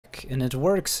back, and it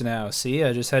works now. See,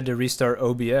 I just had to restart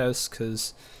OBS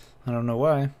because I don't know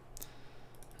why.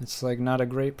 It's like not a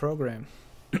great program.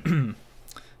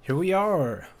 Here we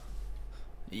are.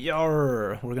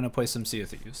 Yar! We're gonna play some Sea of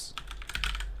Thieves.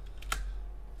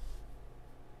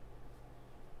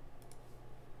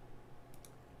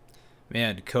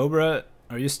 Man, Cobra,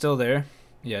 are you still there?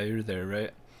 Yeah, you're there,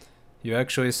 right? You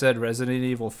actually said Resident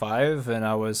Evil 5, and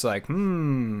I was like,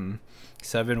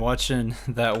 because I've been watching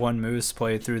that one moose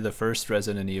play through the first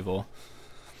Resident Evil.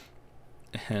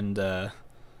 And,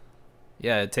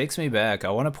 yeah, it takes me back.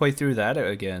 I want to play through that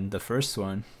again, the first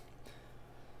one.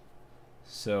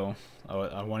 So,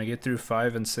 I want to get through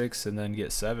 5 and 6 and then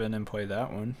get 7 and play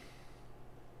that one.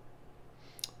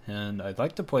 And I'd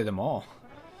like to play them all.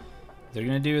 They're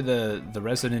going to do the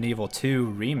Resident Evil 2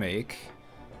 remake,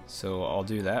 so I'll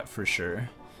do that for sure.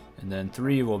 And then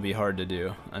 3 will be hard to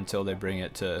do until they bring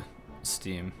it to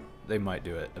Steam. They might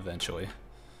do it eventually.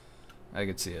 I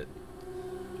could see it.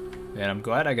 And I'm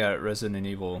glad I got Resident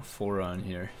Evil 4 on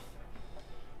here.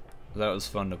 That was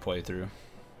fun to play through.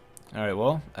 Alright,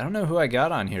 well, I don't know who I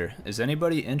got on here. Is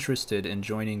anybody interested in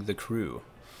joining the crew?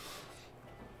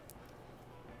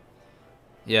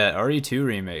 Yeah, RE2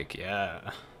 remake,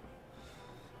 yeah.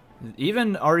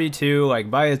 Even RE2,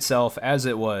 like, by itself, as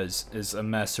it was, is a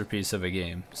masterpiece of a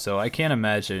game. So I can't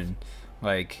imagine,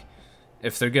 like,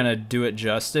 if they're gonna do it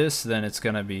justice, then it's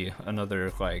gonna be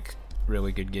another, like,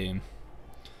 really good game.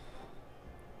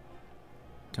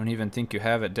 Don't even think you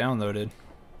have it downloaded.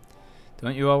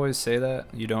 Don't you always say that?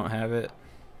 You don't have it?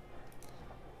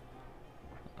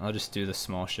 I'll just do the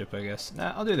small ship, I guess.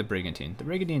 Nah, I'll do the Brigantine. The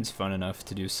Brigantine's fun enough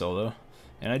to do solo,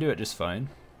 and I do it just fine.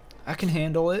 I can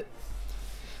handle it.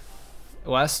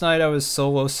 Last night I was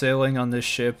solo sailing on this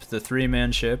ship, the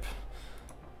 3-man ship,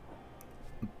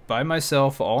 by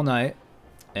myself all night,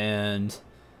 and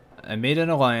I made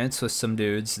an alliance with some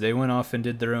dudes. They went off and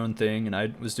did their own thing, and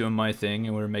I was doing my thing,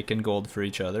 and we were making gold for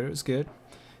each other. It was good.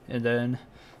 And then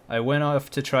I went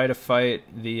off to try to fight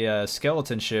the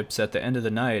skeleton ships at the end of the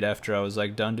night after I was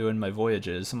like done doing my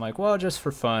voyages. I'm like, well, just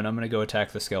for fun, I'm gonna go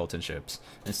attack the skeleton ships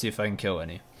and see if I can kill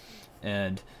any.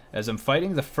 And as I'm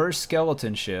fighting the first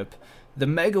skeleton ship, the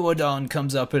Megalodon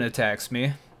comes up and attacks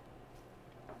me.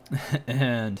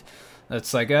 And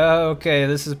that's like, oh, okay,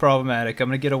 this is problematic. I'm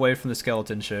gonna get away from the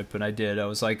skeleton ship, and I did. I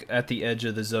was like at the edge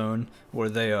of the zone where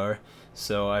they are.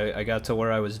 So I got to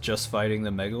where I was just fighting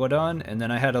the Megalodon, and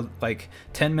then I had a like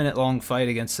 10-minute long fight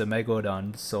against the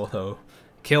Megalodon solo.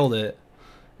 Killed it,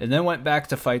 and then went back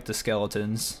to fight the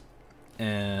skeletons,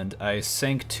 and I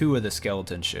sank 2 of the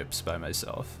skeleton ships by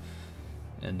myself.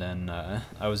 And then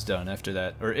I was done after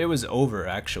that. Or it was over,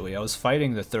 actually. I was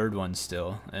fighting the 3rd one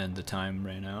still, and the time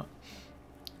ran out.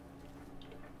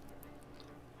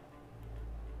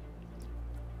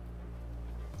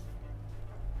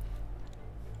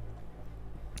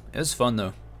 It was fun,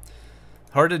 though.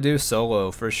 Hard to do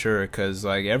solo, for sure, because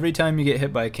like, every time you get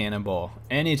hit by a cannonball,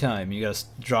 anytime, you gotta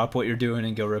drop what you're doing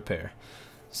and go repair.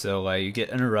 So, like, you get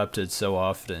interrupted so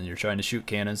often. You're trying to shoot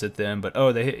cannons at them, but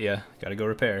oh, they hit you. Gotta go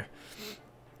repair.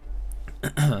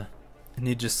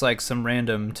 Need just like some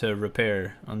random to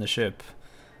repair on the ship.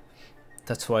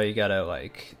 That's why you gotta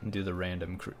like do the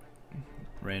random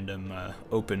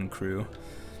open crew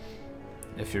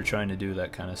if you're trying to do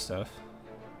that kind of stuff.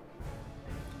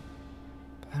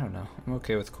 I don't know. I'm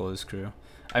okay with closed crew.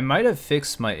 I might have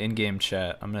fixed my in-game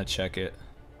chat. I'm gonna check it.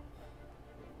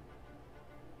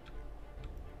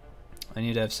 I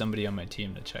need to have somebody on my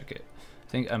team to check it. I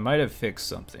think I might have fixed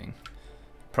something.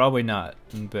 Probably not,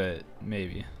 but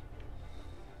maybe.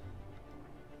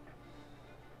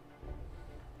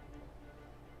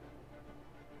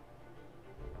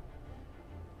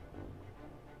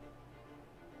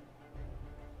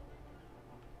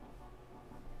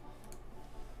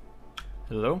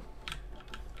 Hello?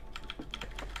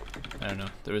 I don't know.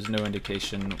 There was no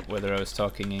indication whether I was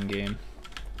talking in-game.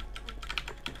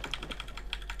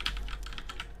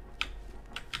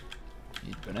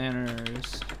 Need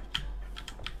bananas.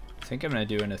 I think I'm gonna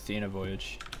do an Athena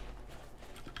voyage.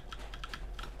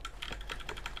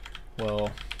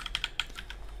 Well,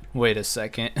 wait a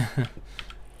second.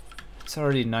 It's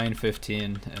already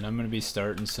 9:15, and I'm gonna be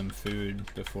starting some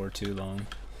food before too long.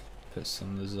 Put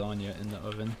some lasagna in the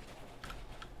oven.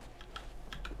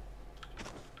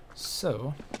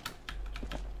 So,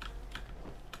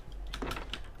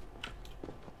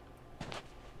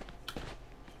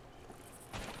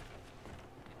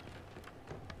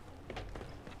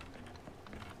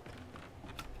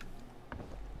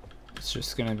 it's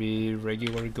just gonna be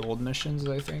regular gold missions,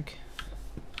 I think.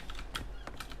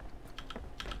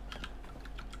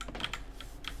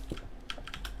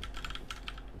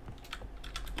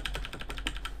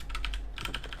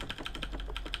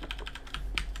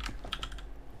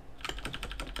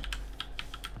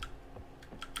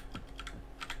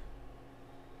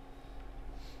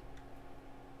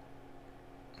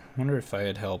 wonder if I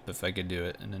had help if I could do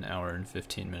it in an hour and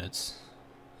 15 minutes.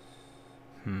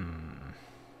 I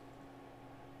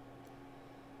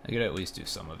could at least do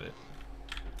some of it.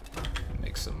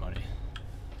 Make some money.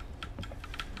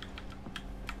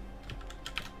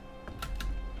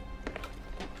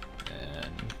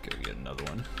 And go get another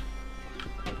one.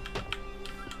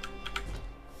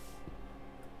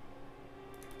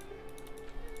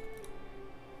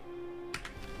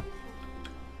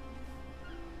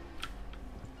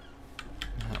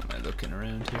 How am I looking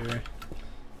around here?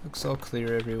 Looks all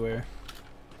clear everywhere.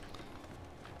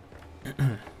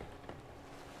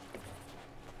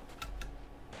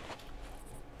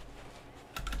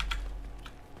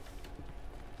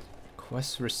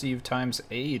 Quests received times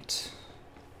 8.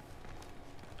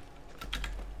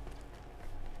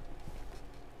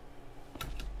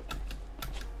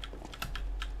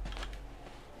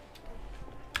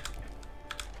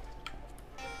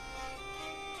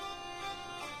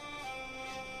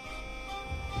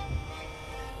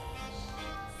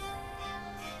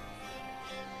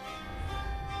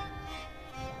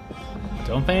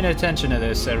 Don't pay any attention to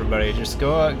this, everybody. Just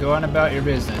go on about your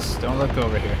business. Don't look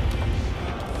over here.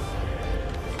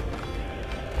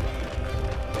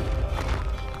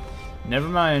 Never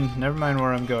mind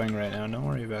where I'm going right now. Don't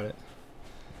worry about it.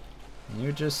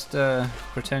 You're just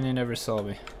pretend you never saw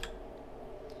me.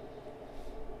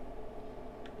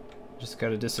 Just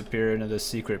gotta disappear into the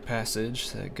secret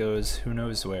passage that goes who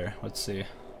knows where. Let's see.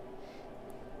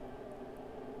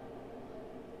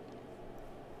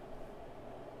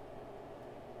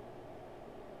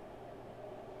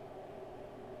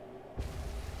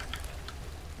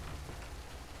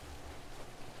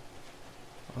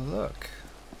 Oh, look.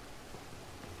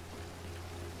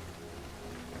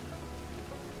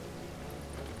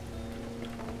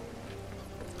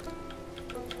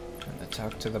 I'm gonna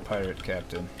talk to the pirate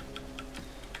captain.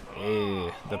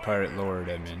 Hey, the pirate lord,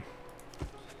 I mean.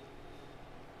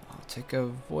 I'll take a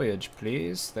voyage,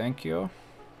 please. Thank you.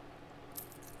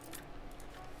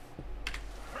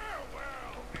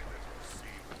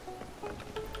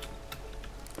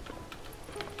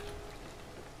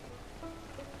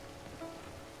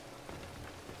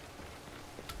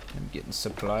 I'm getting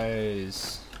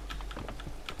supplies.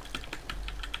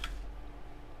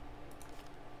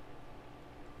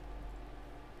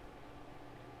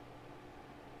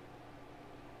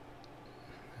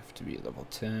 Have to be level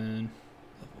 10,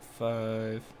 level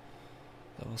 5,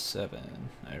 level 7.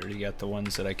 I already got the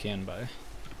ones that I can buy.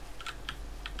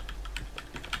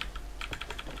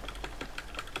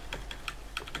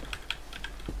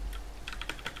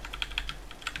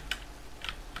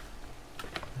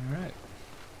 Alright.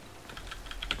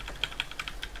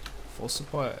 Full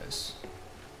supplies.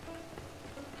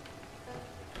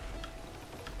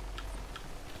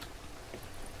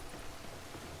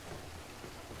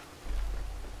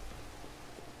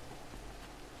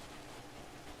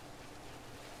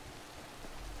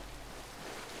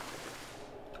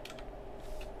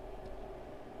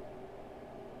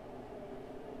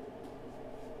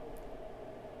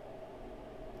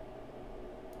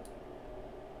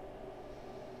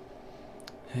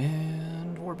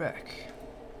 And we're back.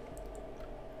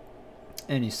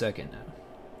 Any second now,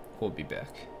 we'll be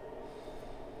back.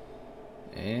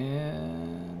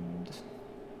 And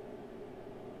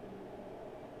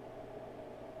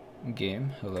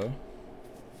game, hello.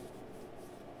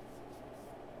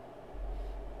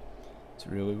 It's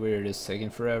really weird, it's taking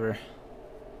forever.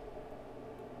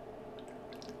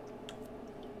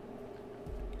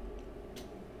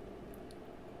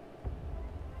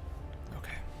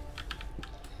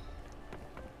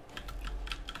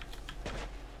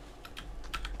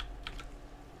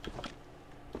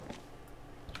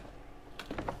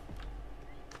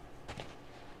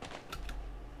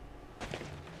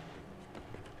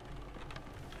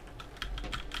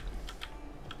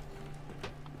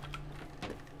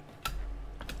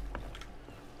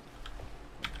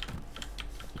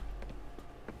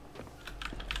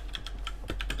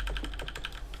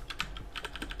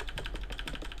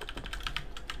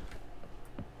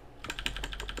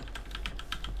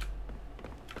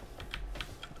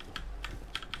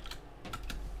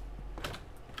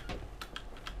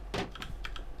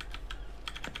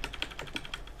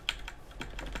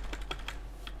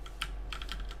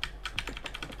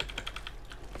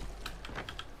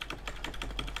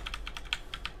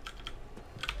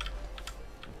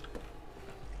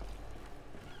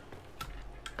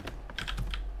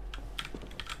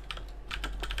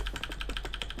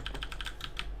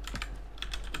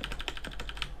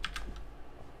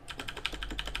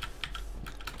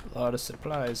 A lot of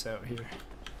supplies out here.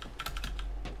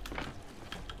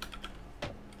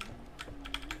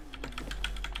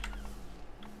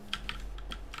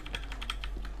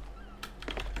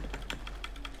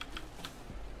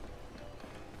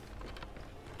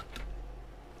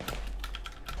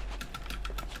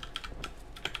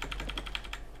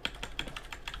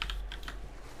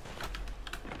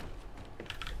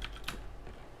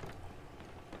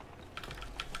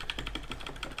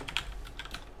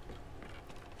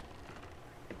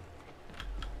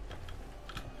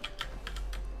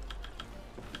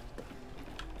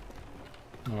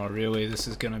 Oh really? This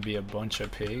is gonna be a bunch of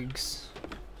pigs?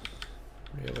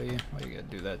 Really? Why you gotta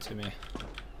do that to me?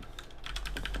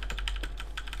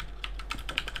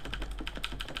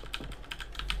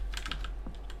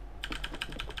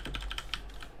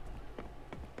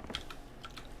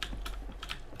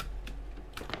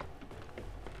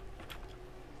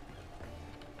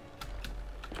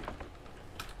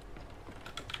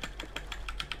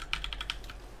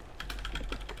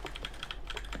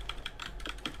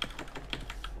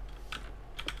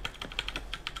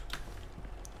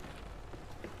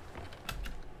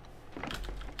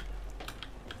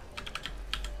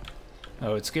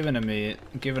 Oh, it's giving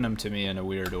them to me in a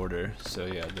weird order. So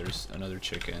yeah, there's another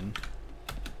chicken.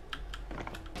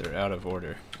 They're out of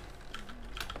order.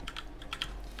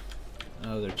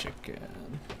 Another chicken.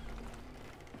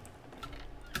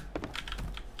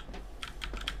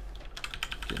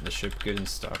 Getting the ship good and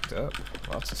stocked up.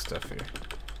 Lots of stuff here.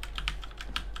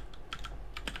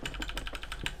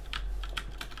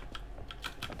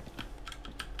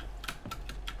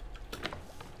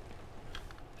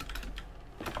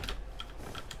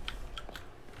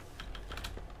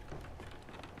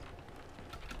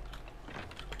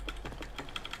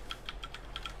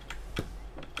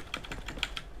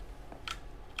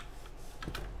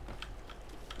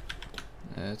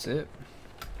 That's it.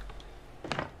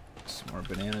 Some more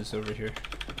bananas over here.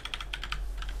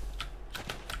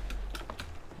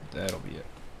 That'll be it.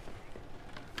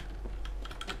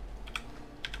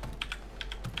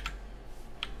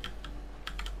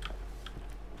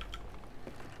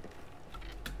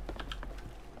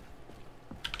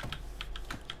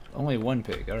 Only one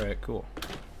pig. Alright, cool.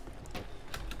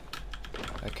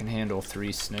 I can handle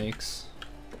 3 snakes.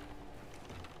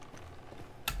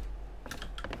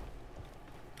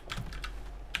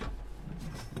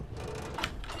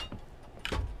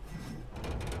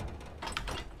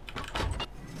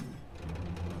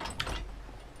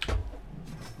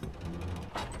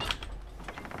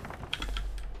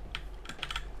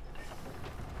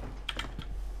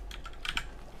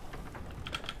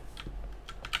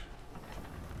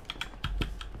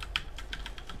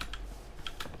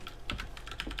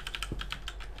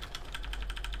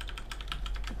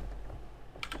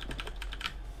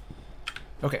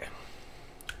 Okay.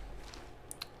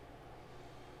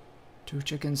 2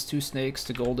 chickens, 2 snakes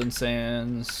to Golden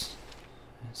Sands.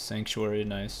 Sanctuary,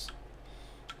 nice.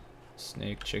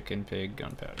 Snake, chicken, pig,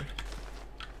 gunpowder.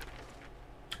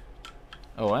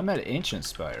 Oh, I'm at Ancient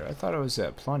Spire. I thought I was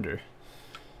at Plunder.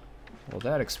 Well,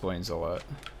 that explains a lot.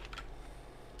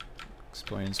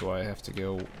 Explains why I have to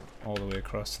go all the way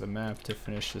across the map to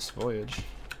finish this voyage.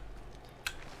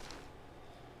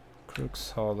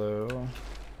 Crook's Hollow.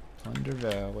 Plunder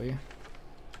Valley.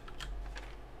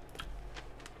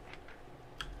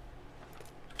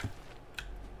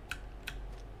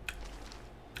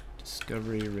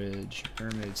 Discovery Ridge.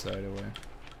 Mermaid's Hideaway.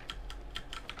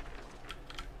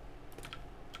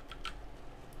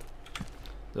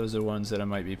 Those are ones that I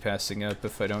might be passing up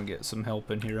if I don't get some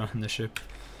help in here on the ship.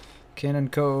 Cannon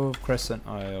Cove, Crescent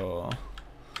Isle.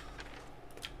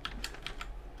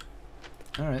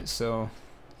 Alright, so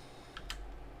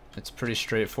it's pretty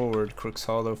straightforward. Crook's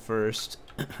Hollow first.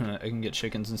 I can get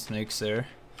chickens and snakes there.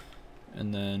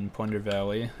 And then Plunder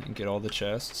Valley and get all the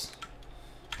chests.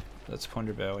 That's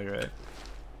Plunder Valley, right?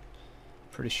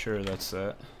 Pretty sure that's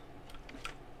that.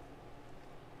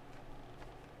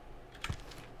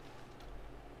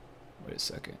 Wait a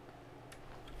second.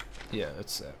 Yeah,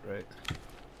 that's that, right?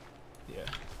 Yeah.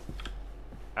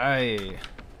 I'm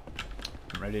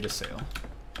ready to sail.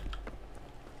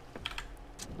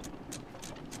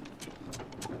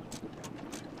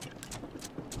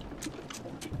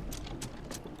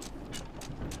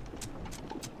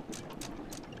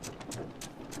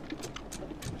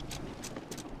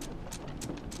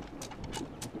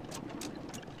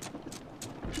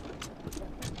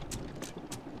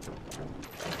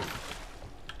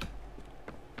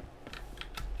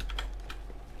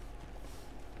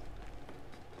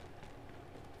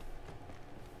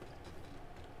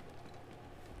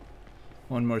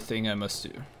 One more thing I must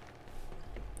do.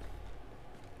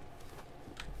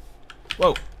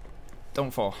 Whoa!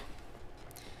 Don't fall.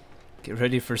 Get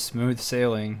ready for smooth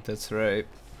sailing, that's right.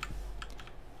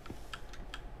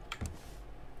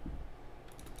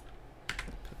 Put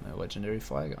my legendary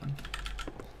flag on.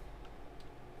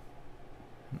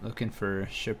 I'm looking for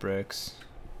shipwrecks,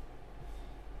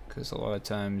 because a lot of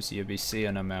times you'll be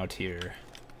seeing them out here.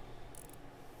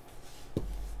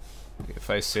 If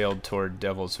I sailed toward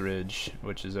Devil's Ridge,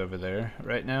 which is over there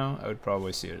right now, I would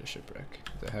probably see it at a shipwreck.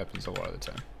 That happens a lot of the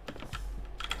time.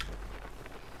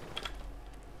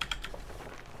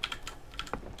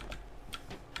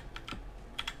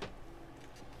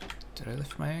 I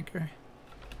lift my anchor?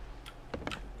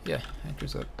 Yeah,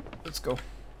 anchor's up. Let's go.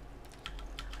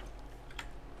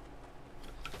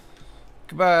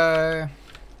 Goodbye.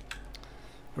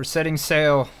 We're setting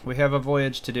sail. We have a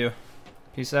voyage to do.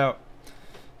 Peace out.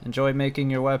 Enjoy making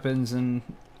your weapons and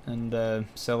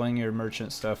selling your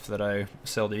merchant stuff that I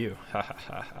sell to you. Ha ha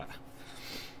ha ha.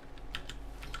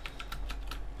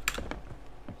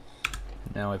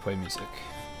 Now I play music.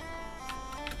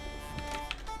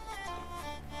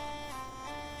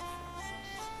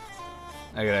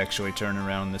 I could actually turn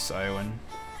around this island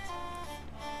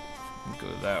and go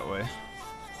that way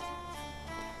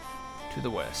to the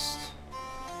west.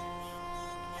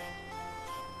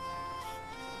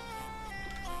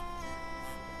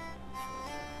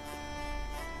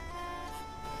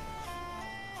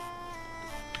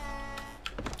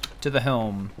 To the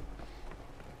helm.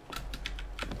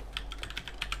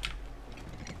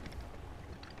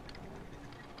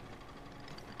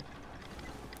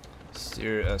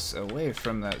 Steer us away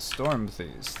from that storm,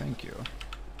 please. Thank you.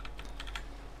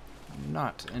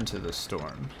 Not into the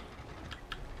storm.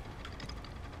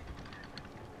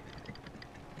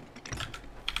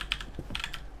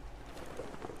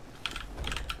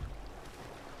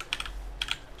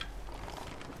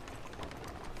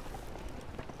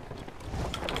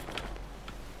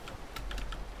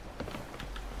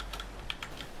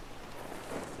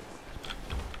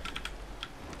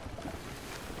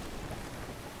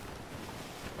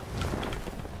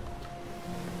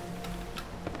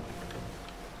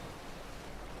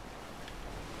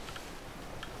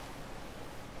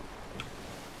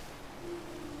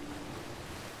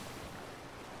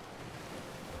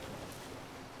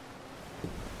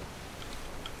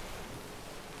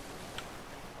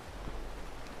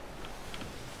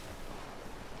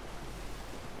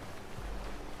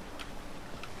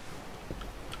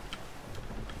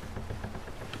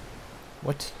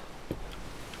 What?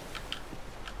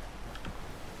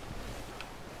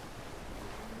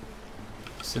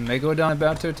 Is the Megalodon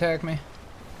about to attack me?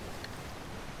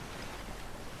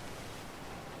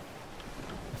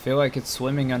 I feel like it's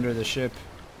swimming under the ship.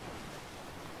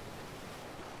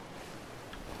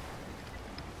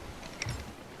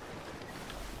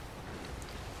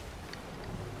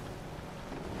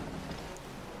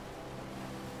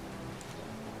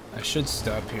 I should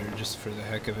stop here just for the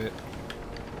heck of it.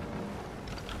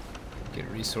 Get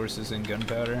resources and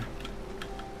gunpowder.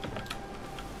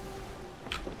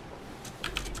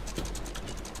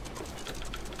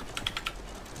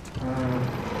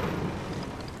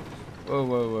 Whoa,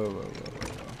 whoa, whoa, whoa, whoa,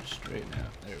 whoa. Straighten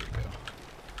out. There we go.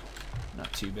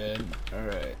 Not too bad.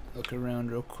 Alright, look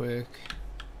around real quick.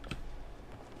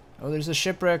 Oh, there's a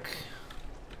shipwreck.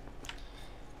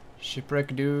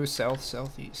 Shipwreck due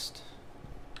south-southeast.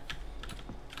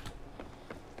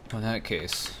 Well, in that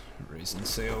case, raising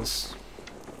sails,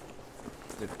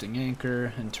 lifting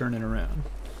anchor, and turning around.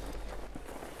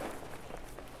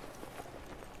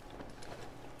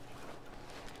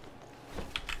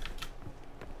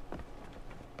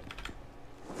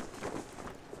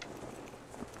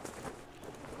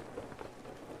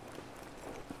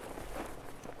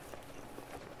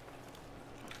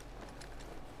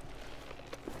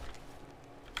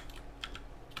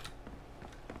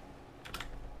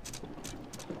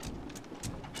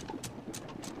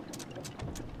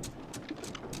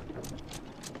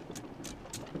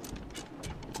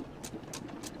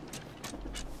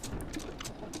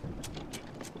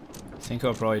 I think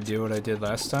I'll probably do what I did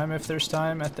last time if there's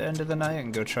time at the end of the night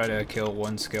and go try to kill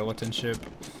one skeleton ship.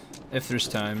 If there's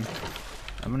time.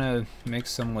 I'm gonna make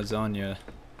some lasagna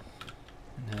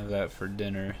and have that for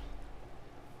dinner.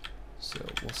 So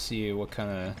we'll see what kind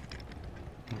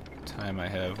of time I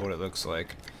have, what it looks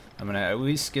like. I'm gonna at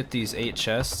least get these 8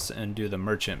 chests and do the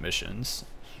merchant missions.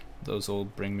 Those will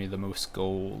bring me the most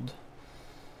gold.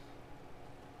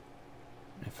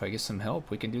 If I get some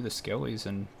help, we can do the skellies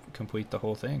and complete the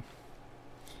whole thing.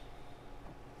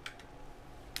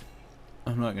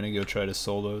 I'm not gonna go try to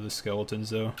solo the skeletons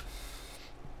though.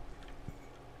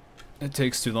 It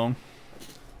takes too long.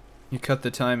 You cut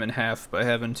the time in half by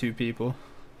having 2 people.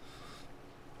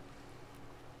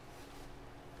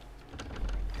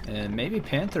 And maybe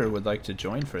Panther would like to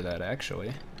join for that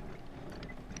actually.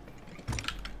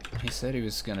 He said he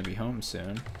was gonna be home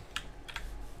soon.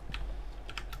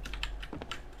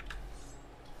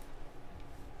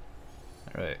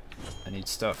 Alright, I need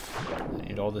stuff. I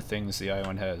need all the things the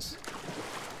island has.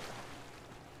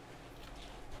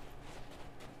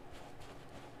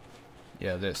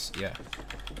 Yeah, this, yeah.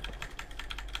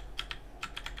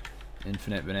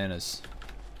 Infinite bananas.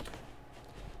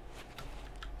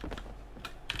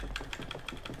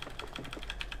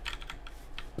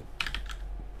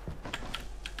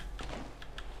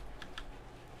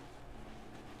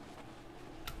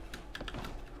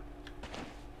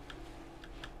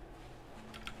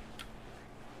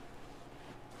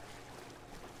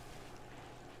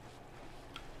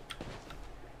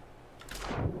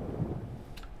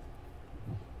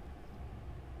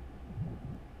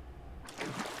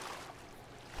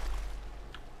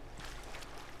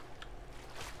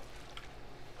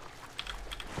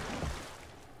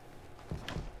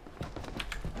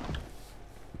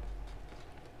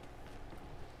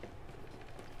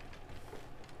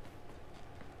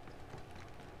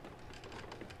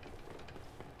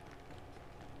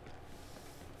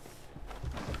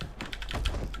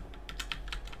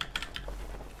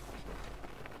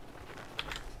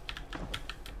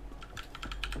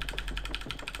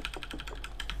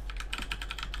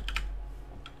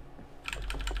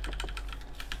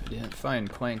 can't find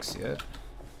planks yet.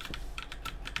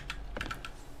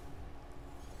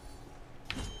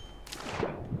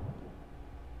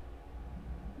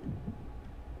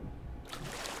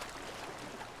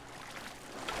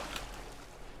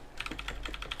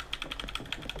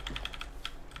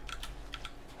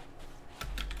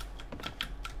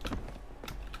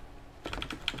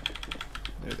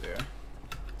 There they are.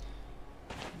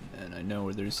 And I know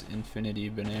where there's infinity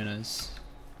bananas.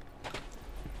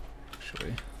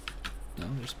 Actually, no,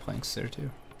 there's planks there too.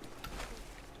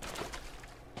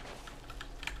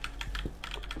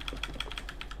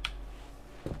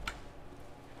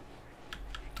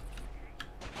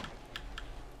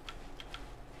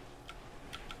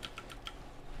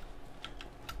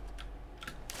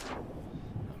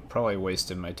 I'm probably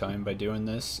wasting my time by doing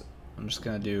this. I'm just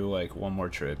gonna do like one more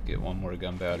trip, get one more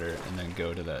gunpowder, and then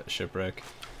go to that shipwreck.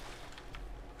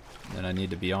 Then I need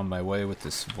to be on my way with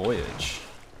this voyage.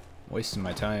 Wasting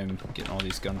my time getting all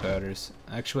these gunpowders.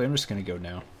 Actually, I'm just gonna go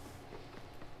now.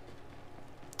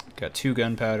 Got 2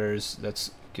 gunpowders. That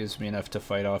gives me enough to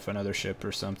fight off another ship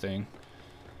or something.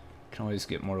 Can always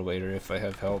get more later if I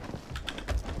have help.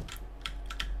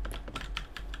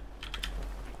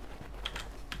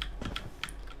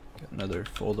 Got another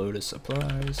full load of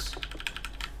supplies.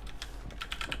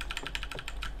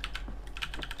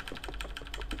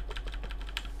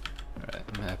 Alright,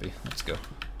 I'm happy. Let's go.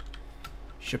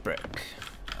 Shipwreck.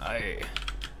 Aye.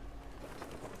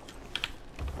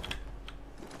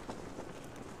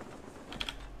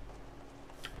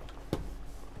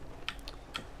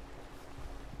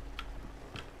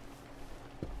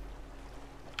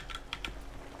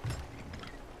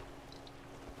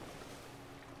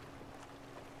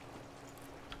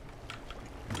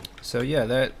 So yeah,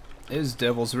 that is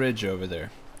Devil's Ridge over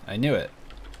there. I knew it.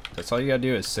 That's all you gotta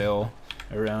do is sail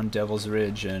around Devil's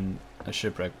Ridge and a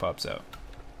shipwreck pops out.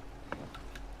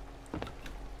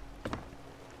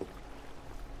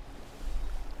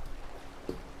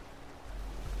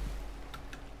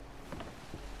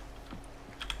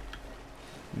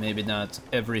 Maybe not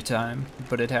every time,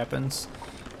 but it happens.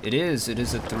 It is a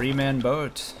 3-man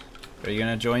boat. Are you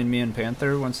gonna join me and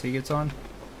Panther once he gets on?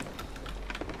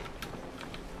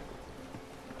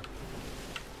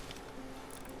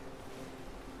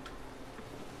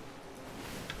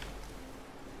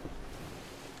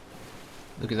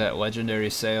 Look at that legendary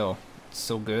sail. It's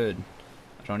so good.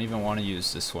 I don't even want to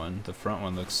use this one. The front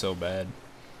one looks so bad.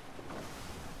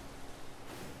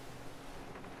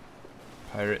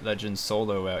 Pirate Legend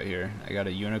solo out here. I got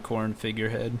a unicorn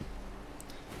figurehead.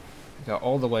 I got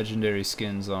all the legendary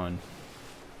skins on.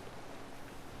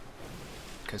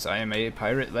 Because I am a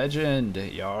pirate legend.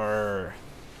 Yar.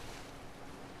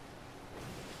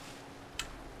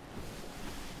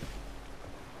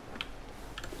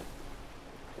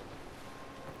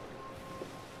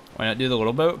 Why not do the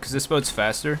little boat? Because this boat's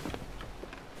faster.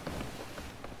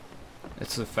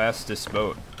 It's the fastest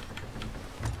boat.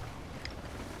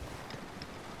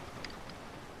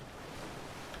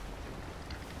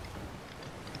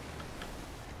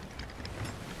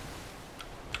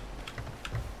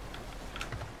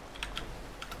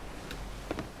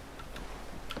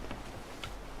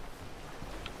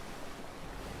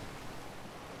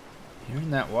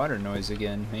 Hearing that water noise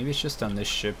again. Maybe it's just on this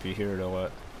ship you hear it a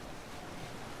lot.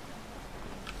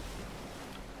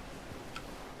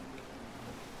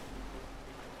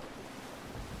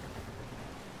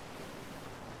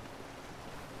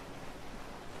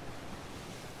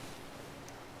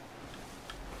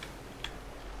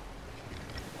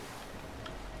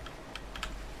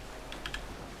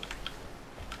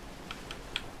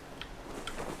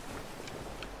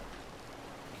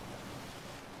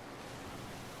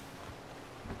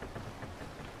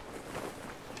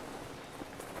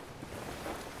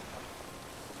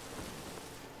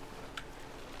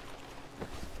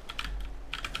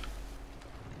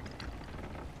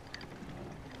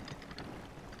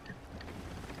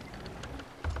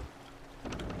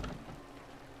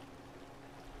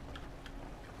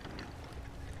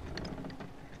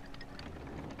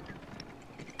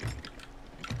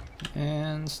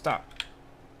 And stop.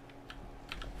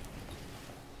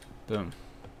 Boom.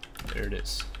 There it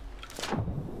is.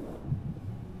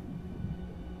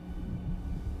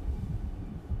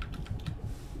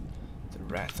 The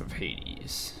Wrath of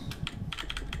Hades.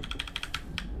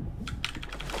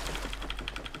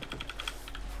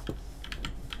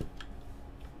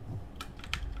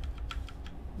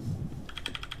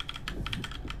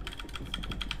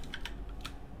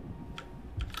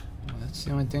 Well, that's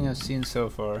the only thing I've seen so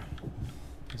far.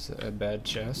 Is a bad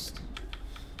chest.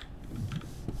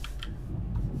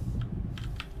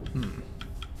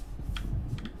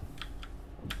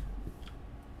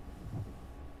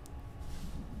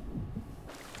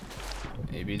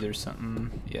 there's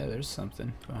something. Yeah, there's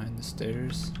something behind the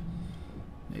stairs.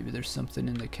 Maybe there's something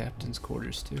in the captain's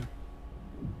quarters too.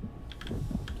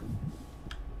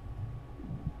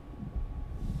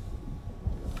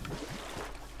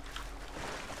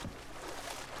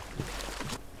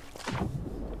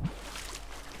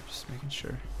 Just making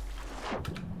sure.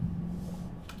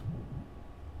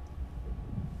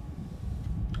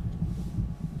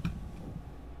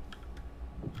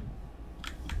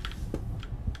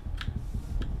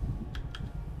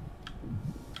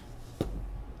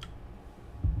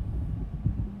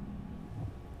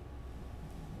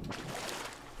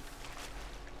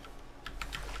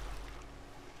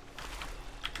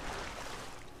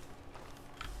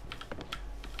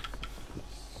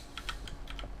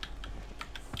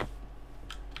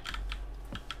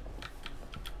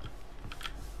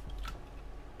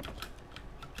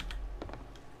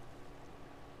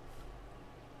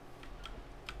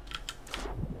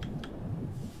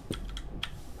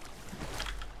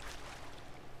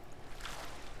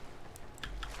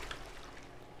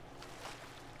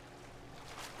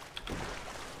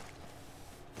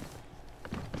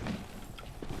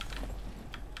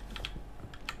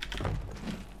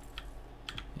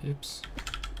 Oops.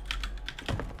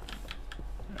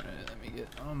 Alright, let me get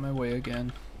on my way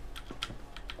again.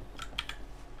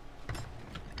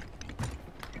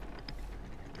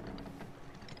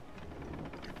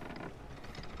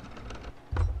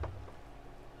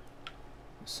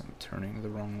 So I'm turning the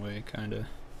wrong way, kinda.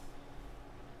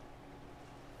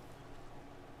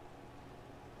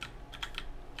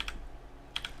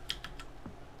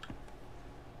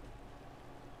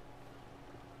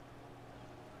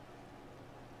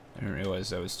 I didn't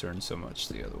realize I was turned so much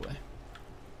the other way.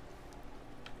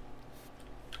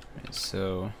 Alright,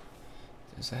 so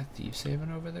is that Thieves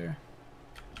Haven over there?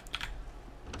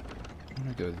 I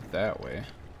wanna go that way,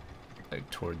 like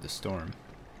toward the storm.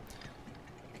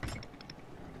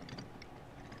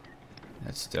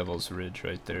 That's Devil's Ridge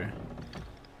right there.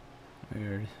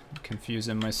 Weird. I'm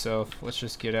confusing myself. Let's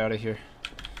just get out of here.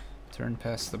 Turn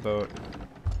past the boat.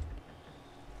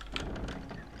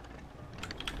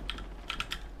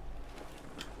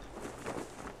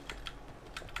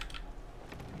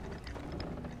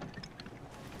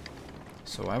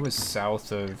 So I was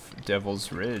south of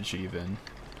Devil's Ridge even.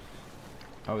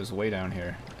 I was way down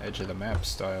here, edge of the map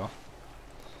style.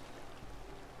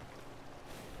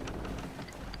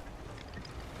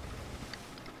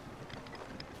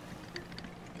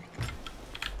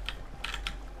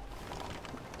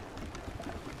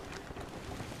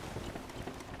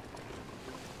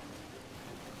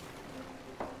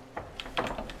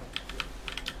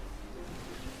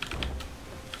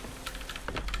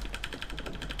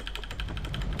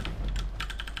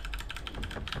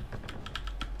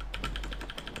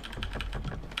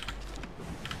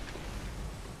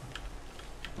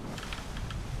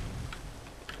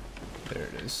 There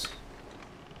it is.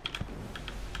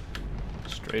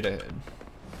 Straight ahead.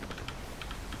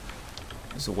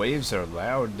 These waves are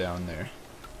loud down there.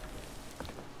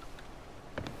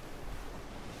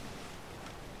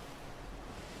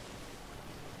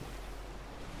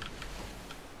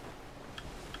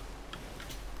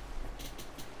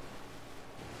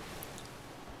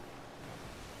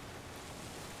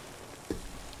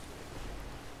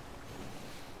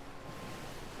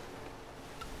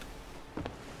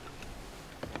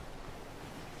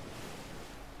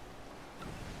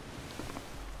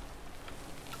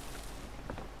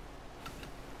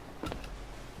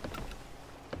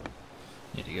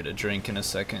 Need to get a drink in a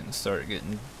second and start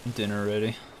getting dinner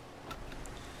ready.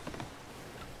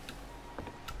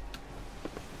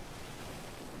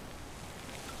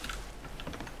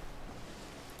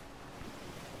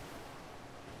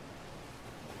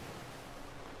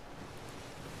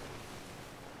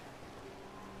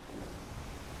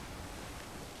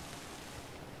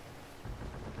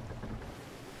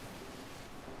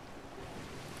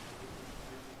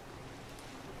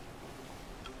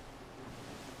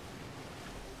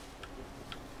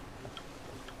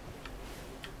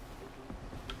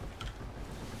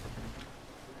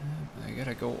 I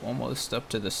gotta go almost up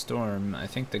to the storm. I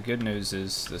think the good news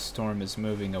is the storm is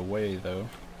moving away though.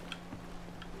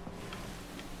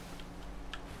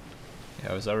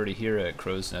 Yeah, I was already here at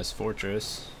Crow's Nest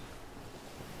Fortress.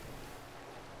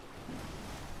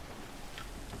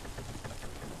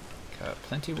 Got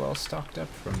plenty well stocked up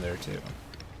from there too.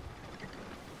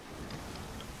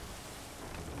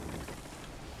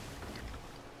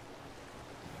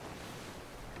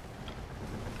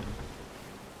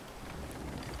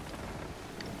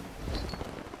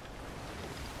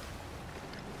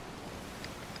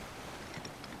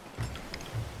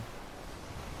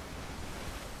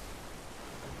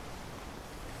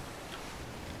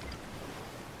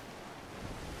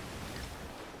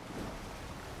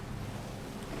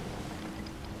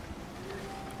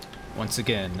 Once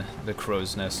again, the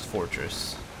Crow's Nest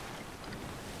Fortress.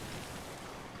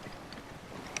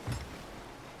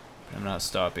 I'm not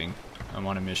stopping. I'm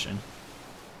on a mission.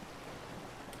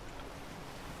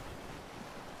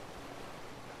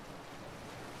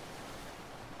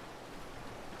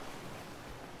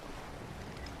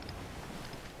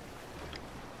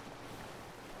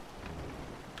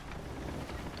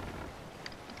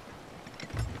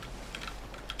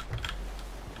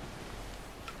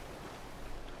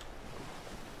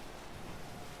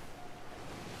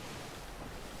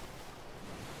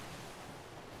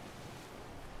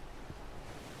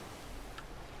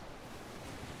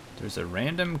 There's a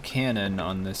random cannon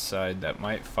on this side that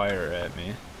might fire at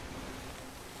me.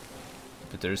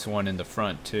 But there's one in the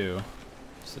front too.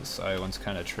 So this side one's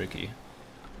kind of tricky.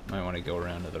 Might want to go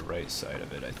around to the right side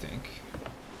of it, I think.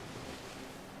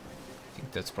 I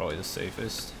think that's probably the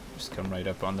safest. Just come right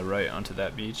up on the right onto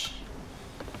that beach.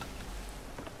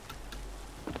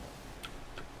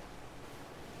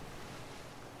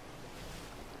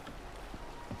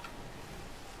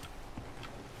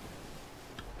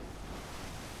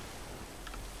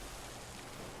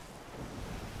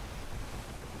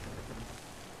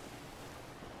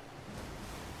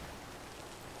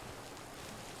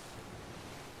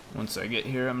 Once I get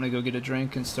here, I'm gonna go get a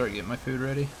drink and start getting my food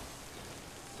ready.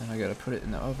 Then I gotta put it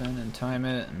in the oven and time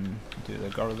it and do the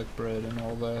garlic bread and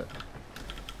all that.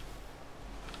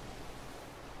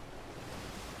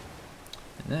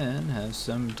 And then have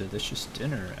some delicious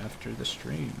dinner after the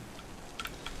stream.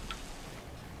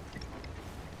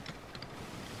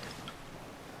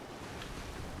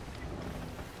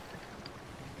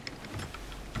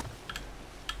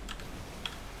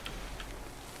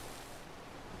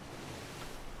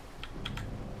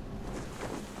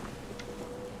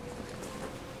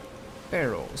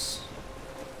 Barrels.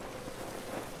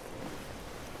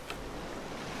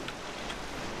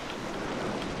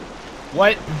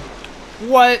 What?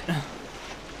 What?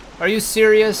 Are you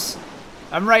serious?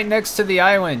 I'm right next to the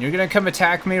island. You're gonna come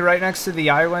attack me right next to the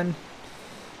island?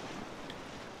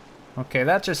 Okay,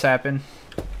 that just happened.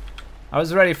 I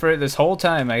was ready for it this whole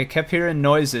time. I kept hearing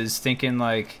noises, thinking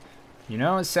like, you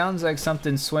know, it sounds like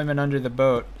something swimming under the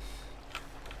boat.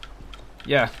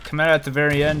 Yeah, come out at the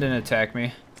very end and attack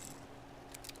me.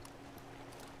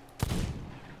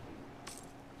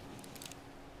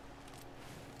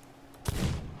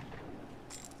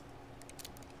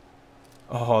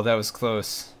 Oh, that was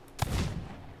close.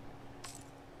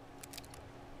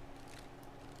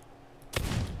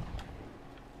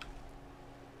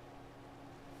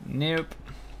 Nope.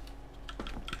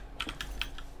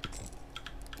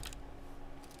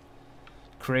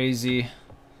 Crazy.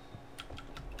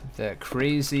 That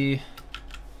crazy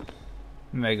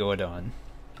Megalodon.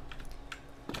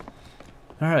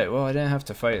 Alright, well, I didn't have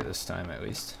to fight it this time, at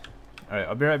least. Alright,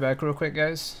 I'll be right back real quick,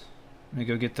 guys. Let me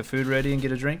go get the food ready and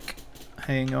get a drink.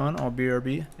 Hang on, I'll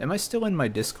BRB. Am I still in my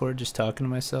Discord just talking to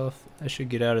myself? I should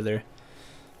get out of there.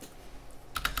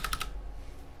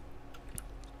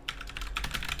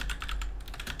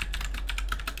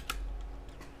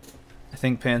 I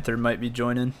think Panther might be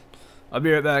joining. I'll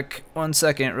be right back. 1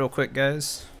 second, real quick,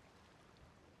 guys.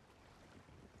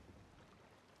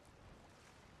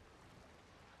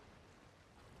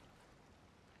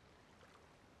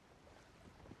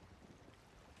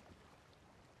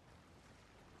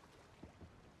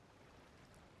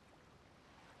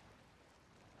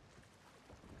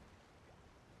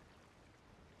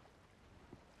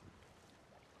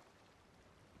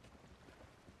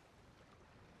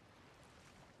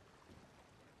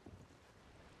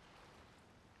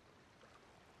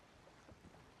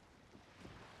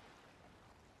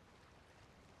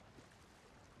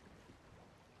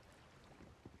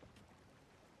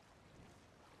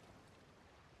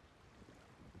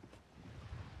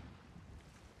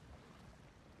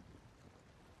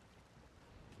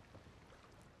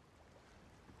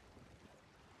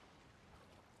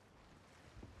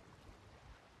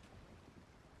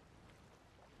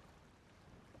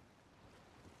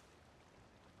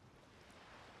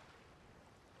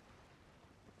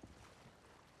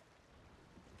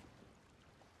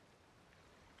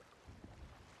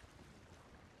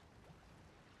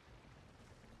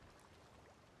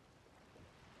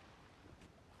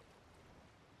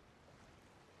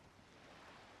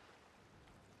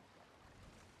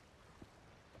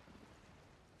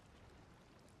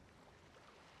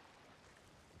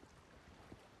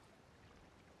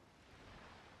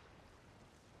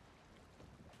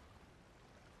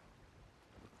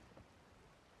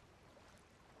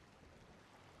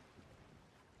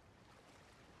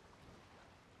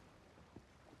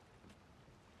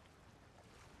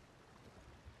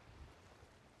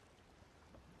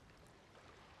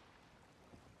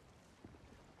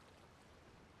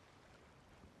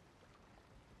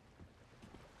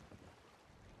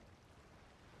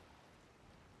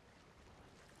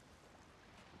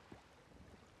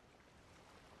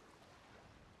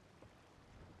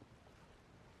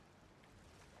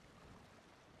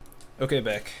 Okay,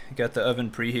 back. Got the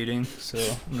oven preheating, so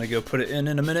I'm gonna go put it in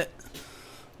a minute.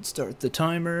 Start the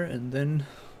timer, and then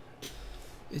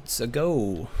it's a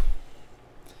go.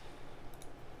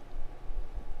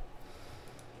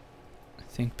 I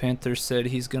think Panther said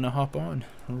he's gonna hop on.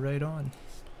 Right on.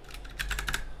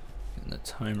 Getting the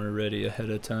timer ready ahead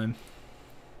of time.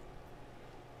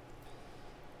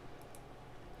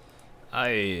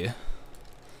 Alright.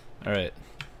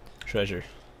 Treasure.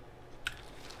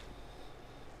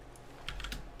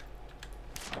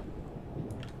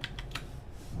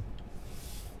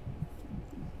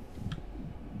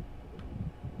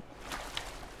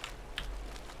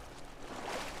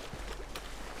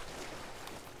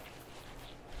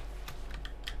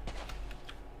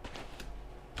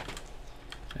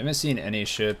 I haven't seen any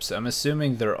ships. I'm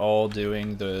assuming they're all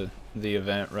doing the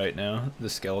event right now, the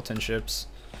skeleton ships.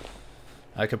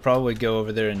 I could probably go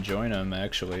over there and join them,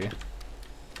 actually.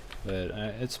 But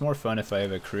it's more fun if I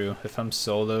have a crew. If I'm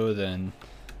solo, then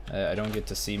I don't get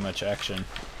to see much action.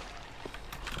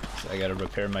 So I gotta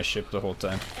repair my ship the whole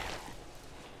time.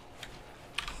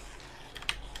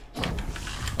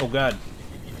 Oh god.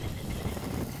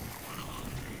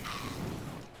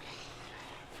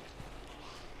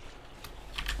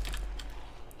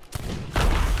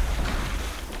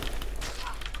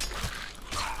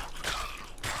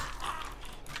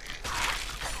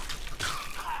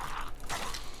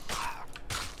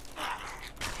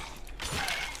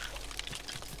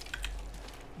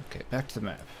 Okay, back to the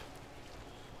map.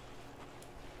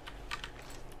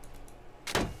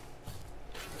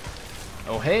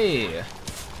 Oh hey!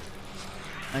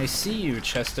 I see you,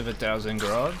 chest of 1,000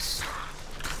 grogs.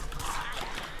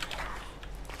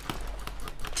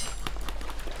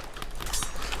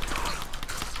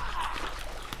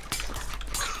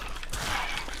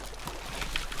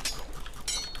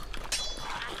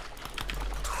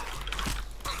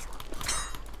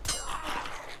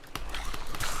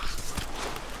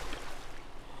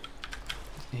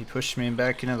 He pushed me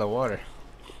back into the water.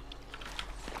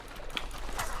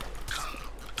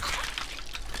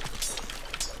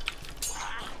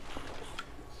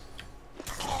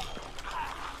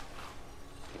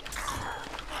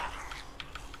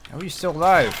 How are you still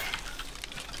alive?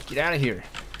 Get out of here.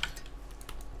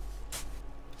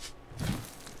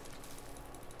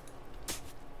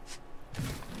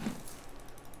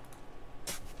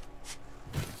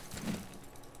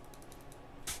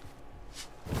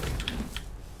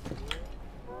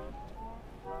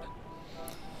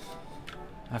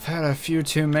 I've had a few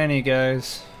too many,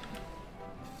 guys.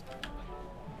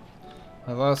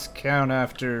 I lost count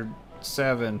after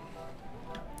 7.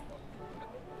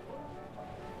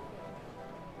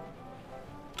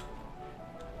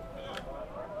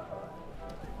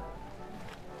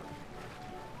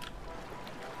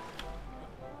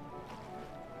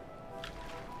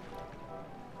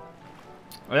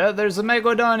 Well, there's a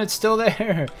Megalodon, it's still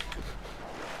there.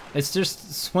 It's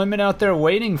just swimming out there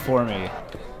waiting for me.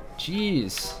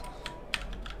 Jeez.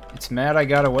 It's mad I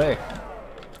got away.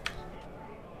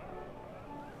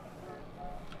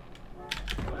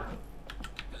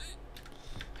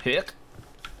 Hit.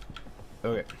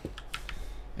 Okay.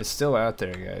 It's still out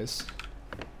there, guys.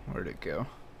 Where'd it go?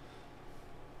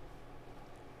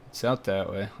 It's out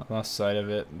that way. I lost sight of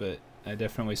it, but I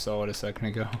definitely saw it a second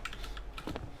ago.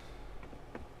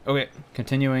 Okay,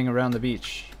 continuing around the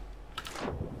beach.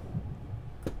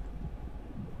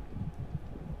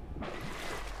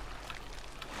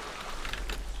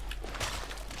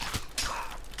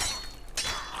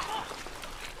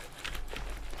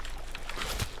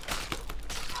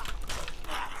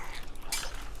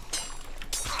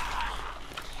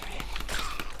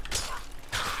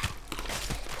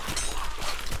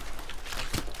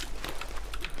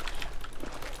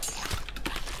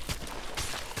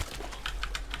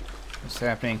 What's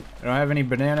happening? I don't have any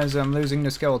bananas, I'm losing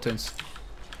the skeletons.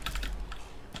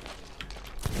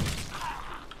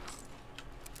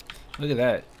 Look at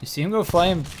that. You see him go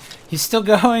flying? He's still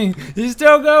going! He's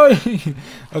still going!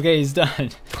 Okay, he's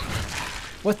done.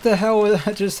 What the hell did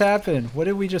that just happen? What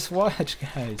did we just watch,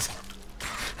 guys?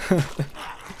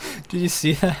 Did you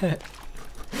see that?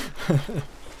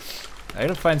 I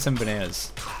gotta find some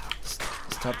bananas.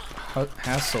 Stop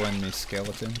hassling me,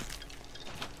 skeleton.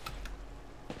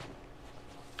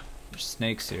 There's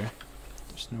snakes here.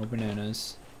 There's no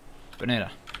bananas.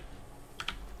 Banana.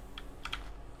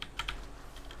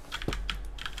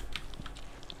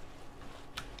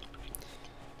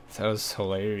 That was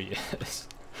hilarious.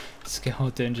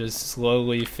 Skeleton just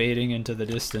slowly fading into the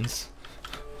distance.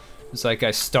 It's like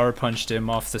I star punched him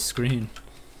off the screen.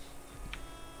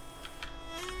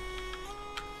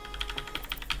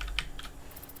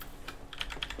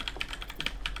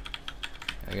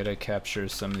 gotta capture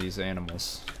some of these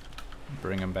animals.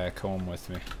 Bring them back home with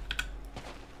me.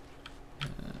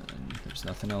 And there's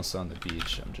nothing else on the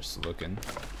beach. I'm just looking.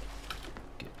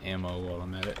 Get ammo while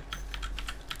I'm at it.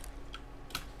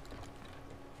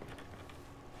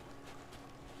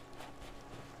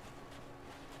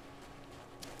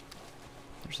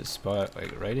 There's a spot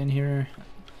like right in here.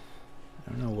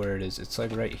 I don't know where it is. It's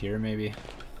like right here maybe.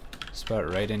 Spot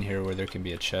right in here where there can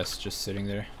be a chest just sitting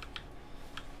there.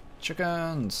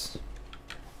 Chickens!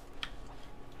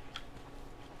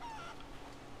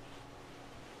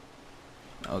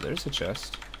 Oh, there's a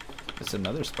chest. That's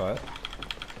another spot.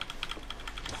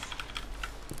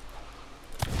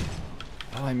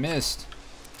 Oh, I missed.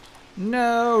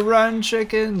 No, run,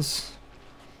 chickens!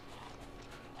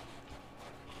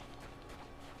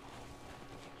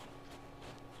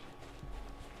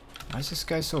 Why is this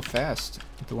guy so fast?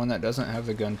 The one that doesn't have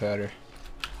the gunpowder.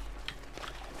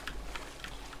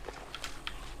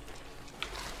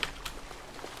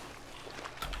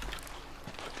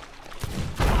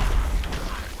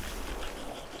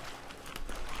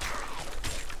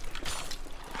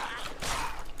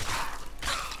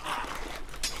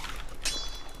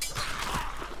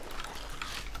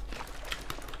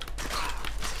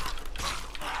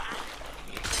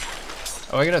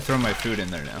 Oh, I gotta throw my food in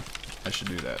there now. I should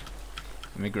do that.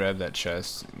 Let me grab that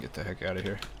chest and get the heck out of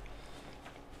here.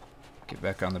 Get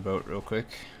back on the boat real quick.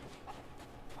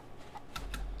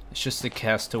 It's just the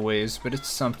castaways, but it's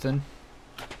something.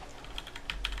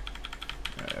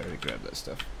 Alright, I already grabbed that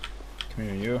stuff. Come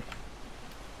here, you.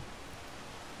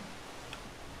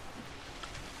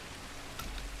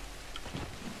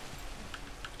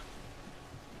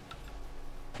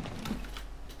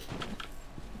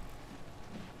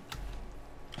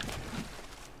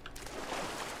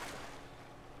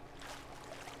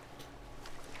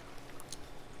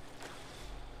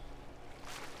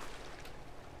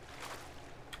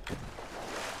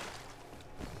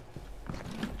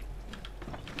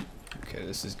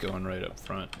 This is going right up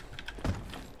front.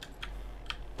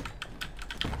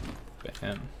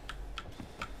 Bam.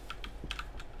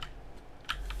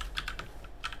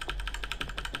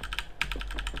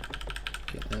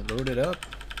 Getting it loaded up.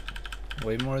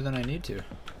 Way more than I need to.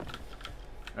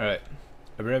 Alright.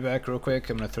 I'll be right back real quick.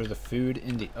 I'm gonna throw the food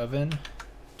in the oven.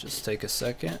 Just take a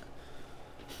second.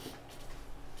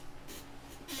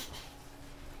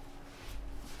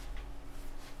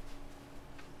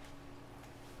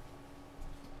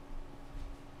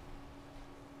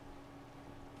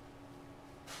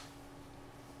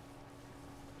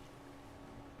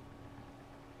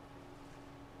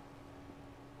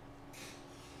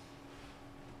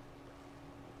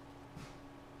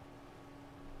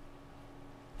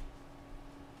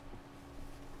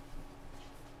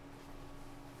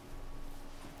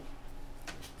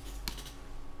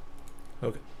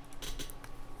 Okay.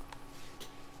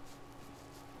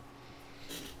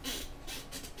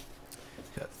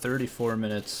 Got 34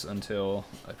 minutes until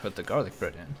I put the garlic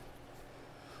bread in.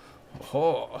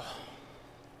 Oh.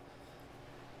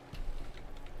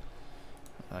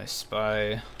 I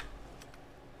spy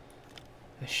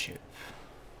a ship.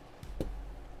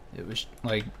 It was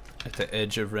like at the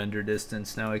edge of render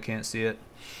distance. Now I can't see it.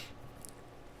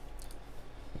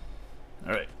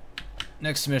 Alright.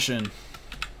 Next mission.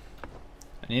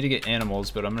 I need to get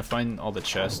animals, but I'm gonna find all the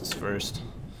chests first.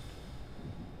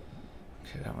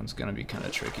 Okay, that one's gonna be kind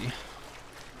of tricky.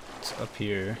 It's up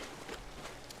here.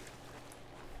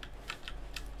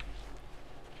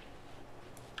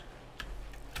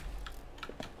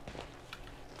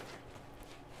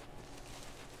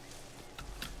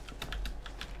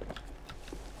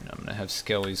 And I'm gonna have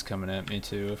skellies coming at me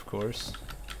too, of course.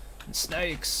 And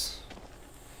snakes!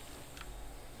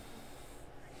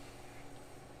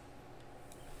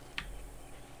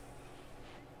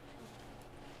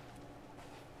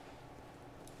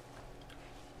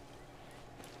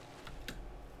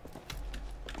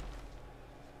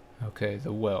 Okay,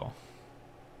 the well.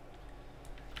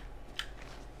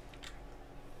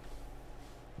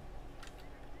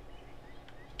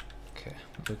 Okay,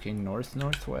 looking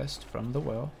north-northwest from the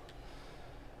well.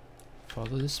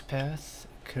 Follow this path,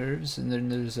 it curves, and then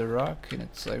there's a rock, and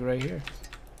it's like right here.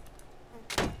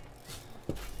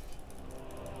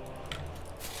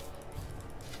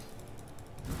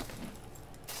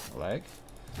 Lag?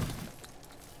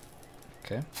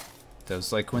 Okay. That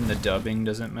was like when the dubbing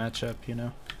doesn't match up, you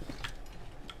know?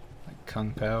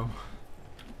 Kung Pao.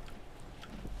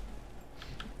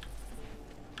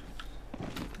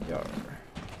 Yar.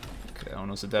 Okay, I don't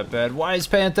know if it's that bad. Wise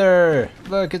Panther!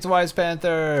 Look, it's Wise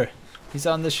Panther! He's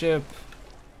on the ship.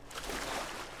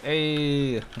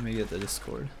 Hey, let me get the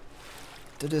Discord.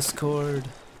 The Discord.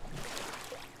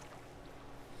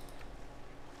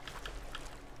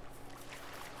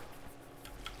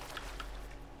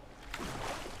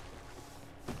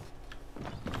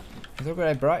 Look what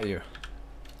I brought you.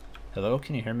 Hello,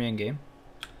 can you hear me in game?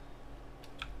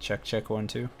 Check, check, 1,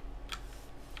 2.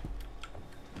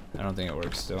 I don't think it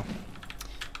works still.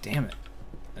 Damn it.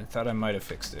 I thought I might have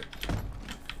fixed it.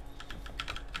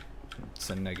 It's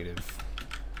a negative.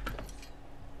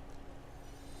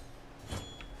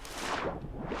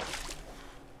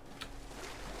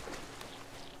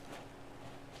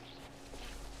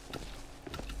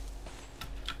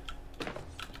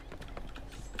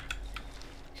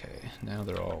 Okay, now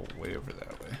they're all way over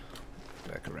that way.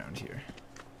 Back around here.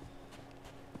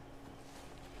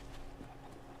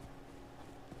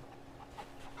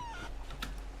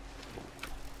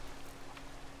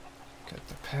 Got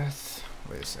the path.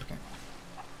 Wait a second.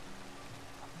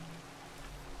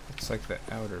 It's like the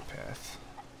outer path.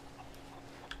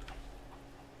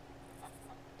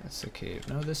 That's the cave.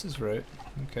 No, this is right.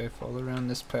 Okay, follow around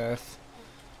this path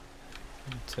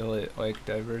until it like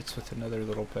diverts with another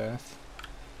little path.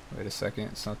 Wait a second,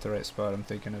 it's not the right spot I'm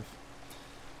thinking of.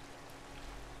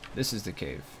 This is the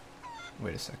cave.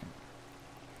 Wait a second.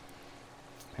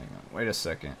 Hang on, wait a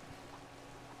second.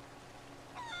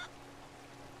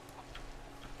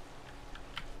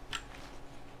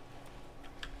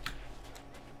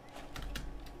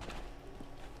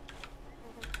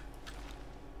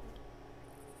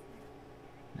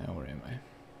 Now where am I?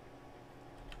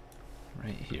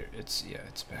 Right here. It's, yeah,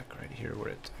 it's back right here where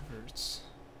it diverts.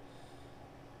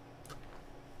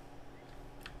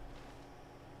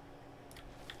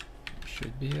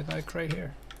 Should be like right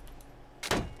here.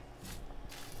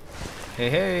 Hey,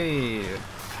 hey!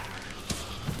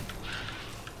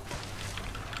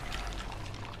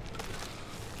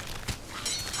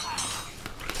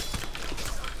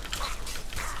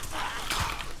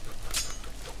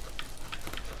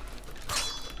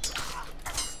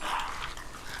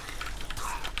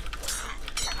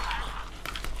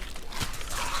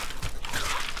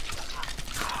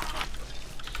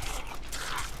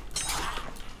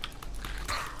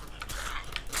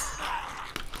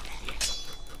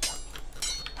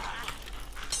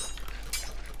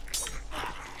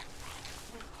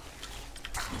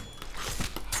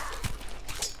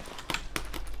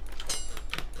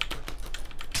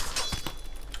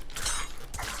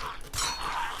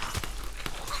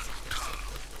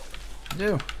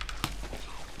 Do.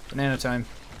 Banana time.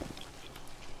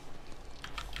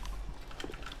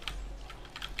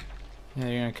 Yeah,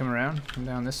 you're gonna come around? Come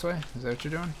down this way? Is that what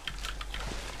you're doing?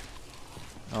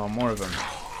 Oh, more of them.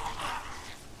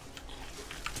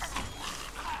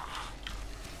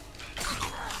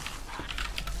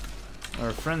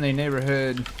 Our friendly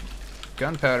neighborhood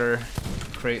gunpowder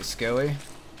crate skelly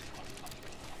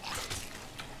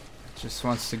just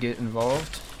wants to get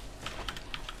involved.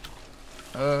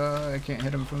 I can't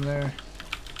hit him from there.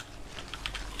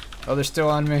 Oh, they're still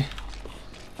on me.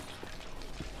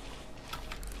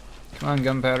 Come on,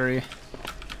 gunpowdery.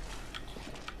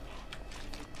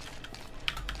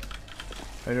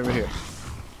 Right over here.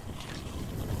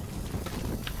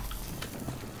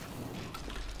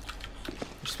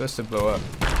 You're supposed to blow up.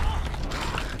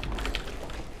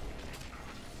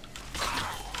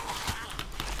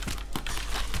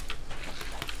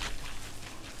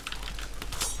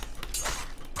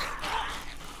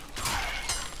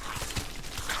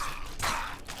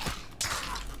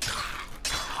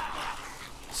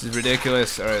 This is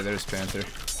ridiculous. Alright, there's Panther.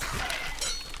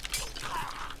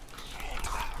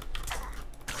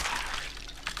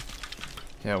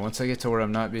 Yeah, once I get to where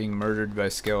I'm not being murdered by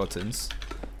skeletons,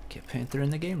 get Panther in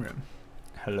the game room.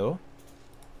 Hello?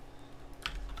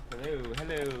 Hello,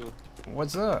 hello.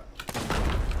 What's up?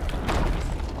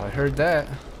 Well, I heard that.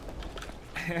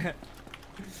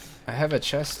 I have a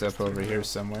chest up over here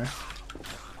somewhere.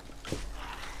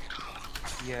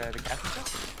 Yeah, the captain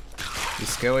chest?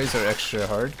 These skellies are extra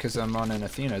hard because I'm on an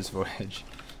Athena's voyage.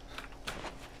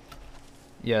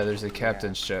 Yeah, there's a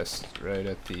captain's chest right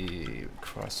at the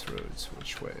crossroads.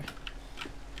 Which way?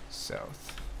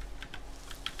 South.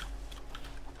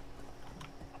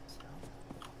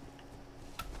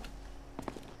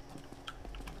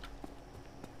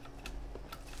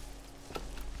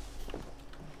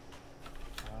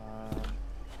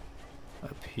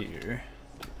 Up here.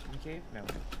 Cave? No.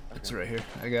 Okay. It's right here.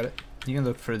 I got it. You can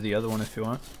look for the other one if you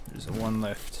want. There's one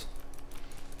left.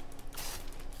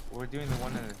 We're doing the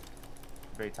one in the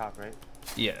very top, right?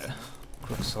 Yeah.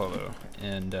 Crook's Hollow.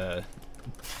 And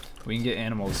we can get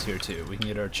animals here too. We can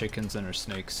get our chickens and our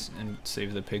snakes and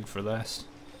save the pig for last.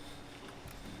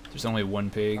 There's only one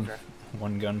pig, Okay.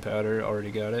 one gunpowder. Already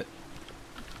got it.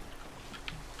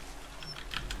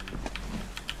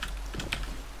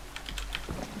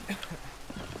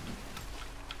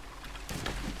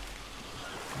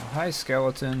 hi,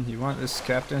 skeleton. You want this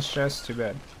captain's chest? Too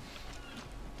bad.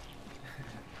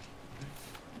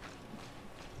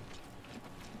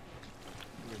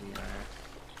 Really are.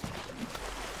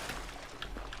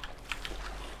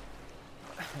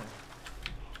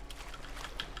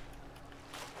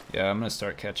 Yeah, I'm gonna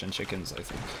start catching chickens, I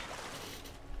think.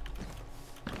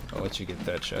 I'll let you get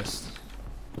that chest.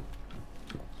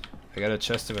 I got a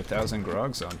chest of 1,000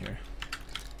 grogs on here.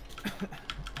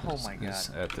 Oh my god.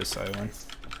 At this island. Nice.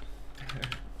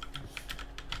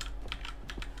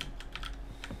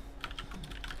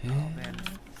 Oh man,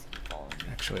 this keeps following me.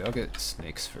 Actually, I'll get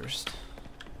snakes first.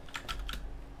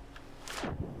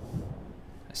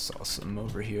 I saw some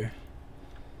over here.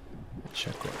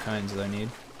 Check what kinds I need.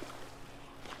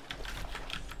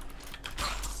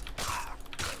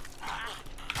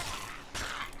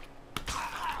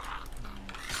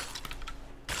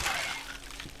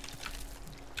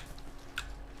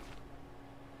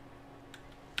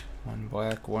 One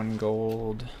black, one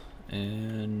gold,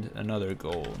 and another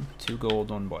gold. 2 gold,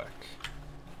 1 black.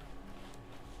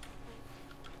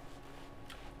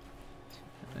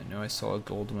 I know I saw a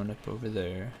gold one up over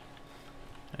there.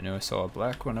 I know I saw a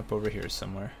black one up over here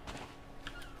somewhere.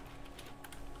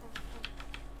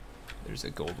 There's a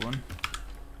gold one.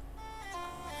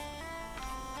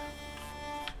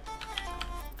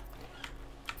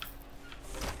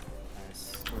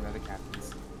 Nice. What are the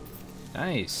captains?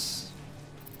 Nice.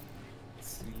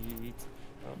 Sweet.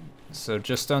 Oh. So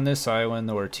just on this island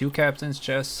there were 2 captain's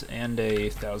chests and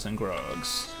 1,000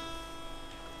 grogs.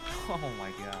 Oh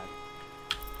my god.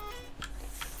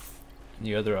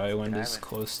 The other island is island.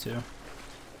 close to.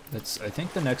 I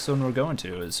think the next one we're going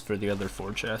to is for the other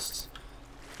 4 chests.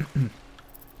 Jeez.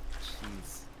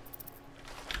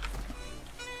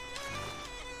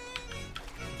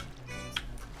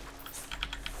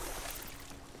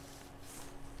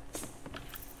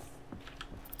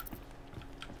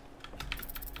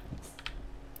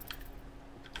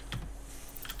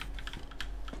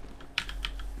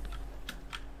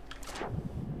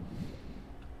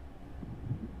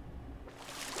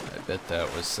 I bet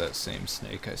that was that same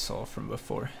snake I saw from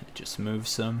before. It just moved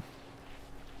some.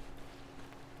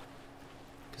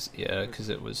 Cause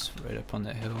it was right up on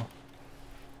that hill.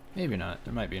 Maybe not.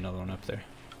 There might be another one up there.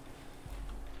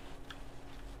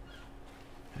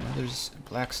 And there's a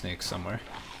black snake somewhere.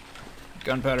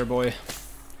 Gunpowder boy.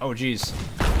 Oh jeez.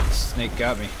 Snake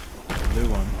got me. Blue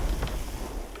one.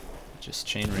 Just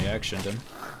chain reactioned him.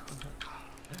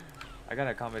 I got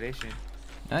a combination.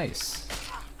 Nice.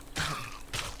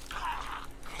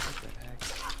 What the heck?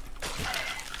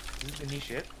 Is this the new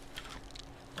ship?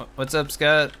 What's up,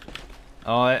 Scott?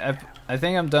 Oh, I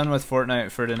think I'm done with Fortnite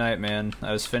for tonight, man.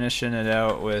 I was finishing it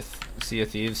out with Sea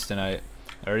of Thieves tonight.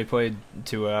 I already played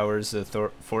 2 hours of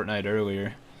Fortnite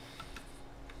earlier.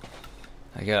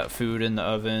 I got food in the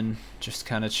oven, just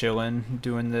kind of chilling,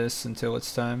 doing this until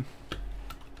it's time.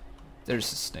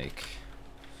 There's a snake.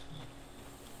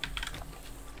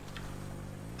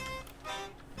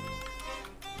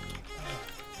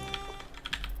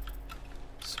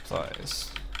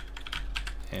 Supplies.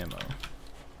 Ammo.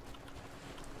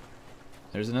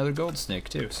 There's another gold snake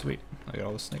too. Sweet. I got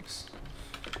all the snakes.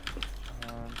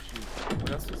 Shoot. What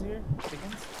else was here?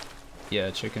 Chickens?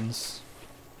 Yeah, chickens.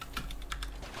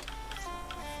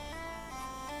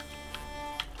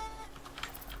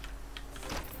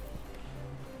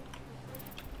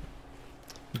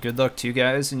 Good luck to you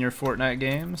guys in your Fortnite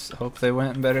games. Hope they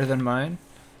went better than mine.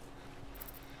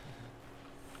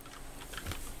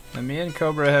 And me and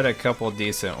Cobra had a couple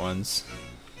decent ones.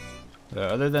 But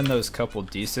other than those couple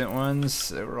decent ones,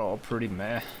 they were all pretty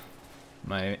meh.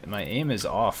 My aim is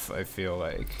off, I feel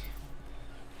like.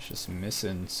 It's just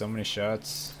missing so many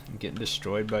shots. I'm getting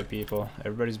destroyed by people.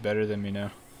 Everybody's better than me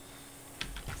now.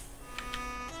 Yeah,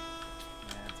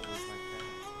 it's always like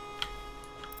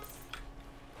that.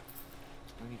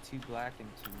 We need 2 black and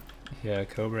 2. Yeah,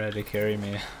 Cobra had to carry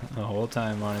me the whole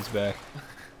time on his back.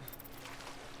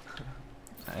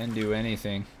 I didn't do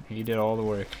anything. He did all the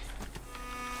work.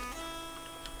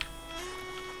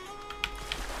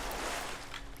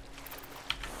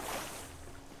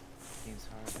 Game's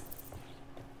hard.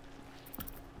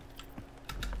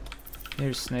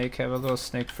 Here's Snake. Have a little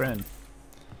snake friend.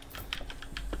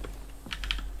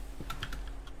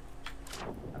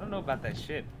 I don't know about that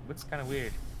ship. Looks kind of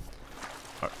weird.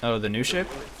 Oh, the new ship?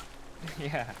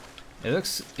 Yeah. It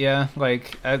looks, yeah,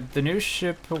 like the new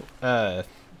ship.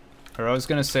 Or I was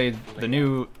gonna say the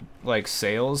new like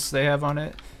sails they have on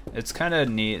it. It's kind of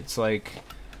neat. It's like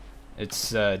it's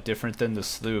different than the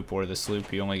sloop, or the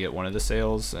sloop you only get 1 of the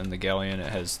sails, and the galleon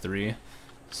it has 3.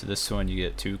 So this one you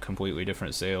get 2 completely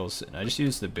different sails, and I just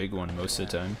use the big one most of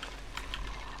the time.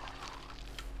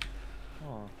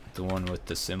 The one with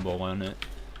the symbol on it.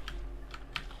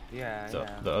 Yeah,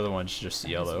 yeah. The other one's just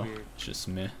yellow. Weird. It's just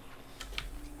meh.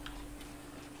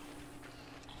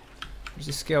 There's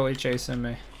a skelly chasing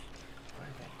me. Where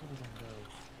did that golden go?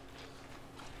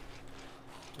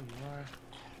 There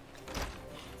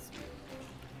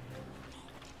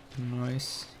you are.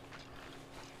 Nice.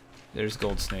 There's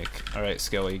Gold Snake. Alright,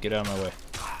 Skelly, get out of my way.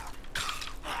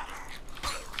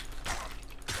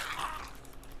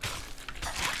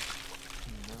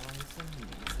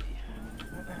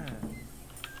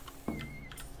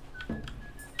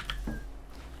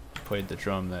 Played the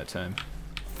drum that time.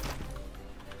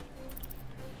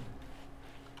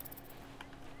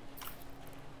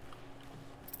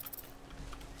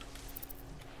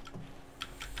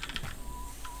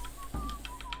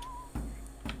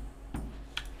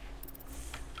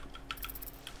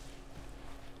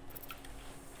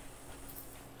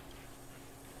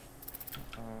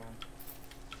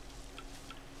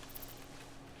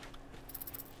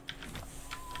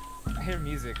 I hear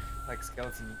music, like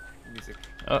skeleton music.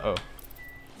 Uh-oh.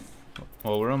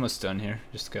 Well, we're almost done here.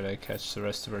 Just gotta catch the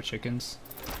rest of our chickens.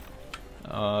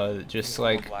 Just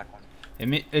like...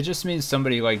 It just means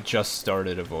somebody like just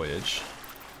started a voyage.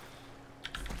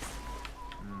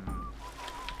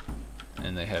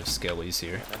 And they have skellies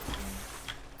here.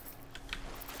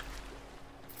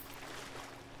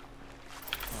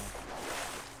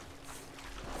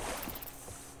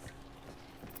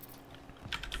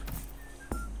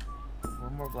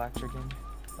 One more black chicken.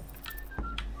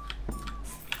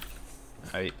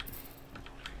 Aight.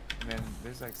 And then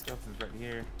there's like skeletons right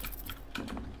here.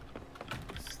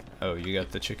 Oh, you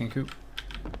got the chicken coop?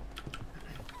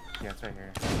 Yeah, it's right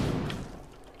here.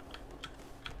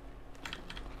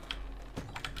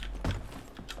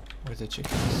 Where are the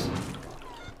chickens?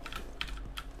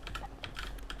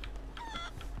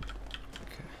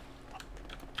 Okay.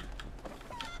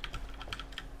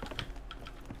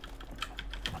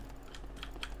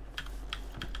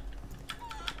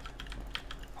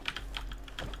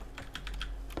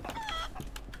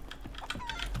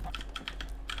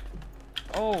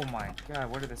 Oh my god,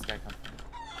 where did this guy come from?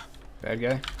 Bad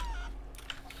guy?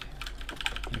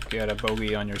 You've got a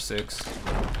bogey on your 6.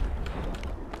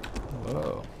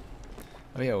 Whoa.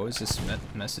 Oh yeah, what was this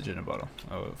message in a bottle?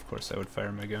 Oh, of course I would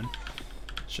fire my gun.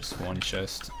 It's just one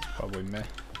chest. Probably meh.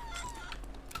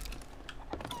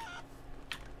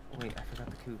 Wait, I forgot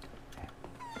the coop.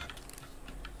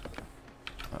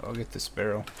 I'll get this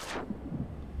barrel.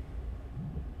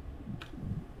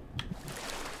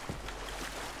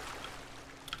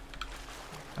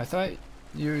 I thought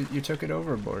you took it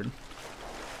overboard.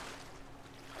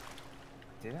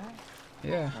 Did I?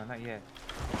 Yeah. No, not yet.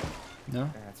 No?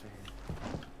 Yeah, that's right here.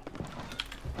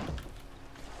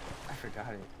 I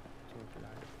forgot it. Totally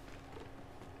forgot it.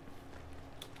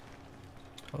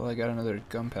 Well, I got another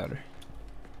gunpowder.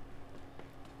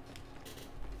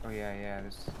 Oh yeah, yeah.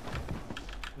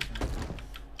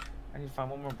 I need to find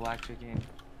one more black chicken.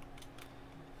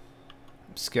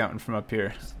 I'm scouting from up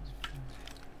here.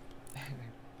 I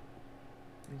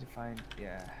need to find,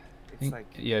 yeah. It's like,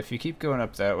 Yeah, if you keep going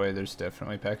up that way, there's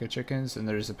definitely a pack of chickens, and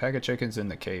there's a pack of chickens in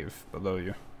the cave below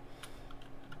you.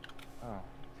 oh,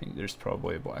 I think there's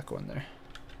probably a black one there.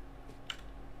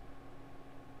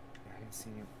 yeah, I didn't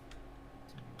see him.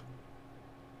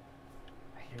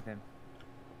 I hear them.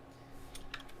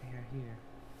 They are here.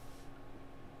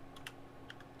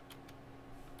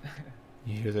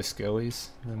 You hear the skellies,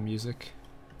 the music?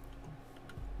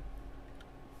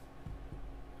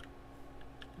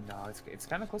 No, it's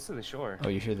kind of close to the shore. Oh,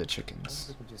 you hear the I chickens.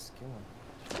 think we could just kill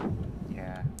them.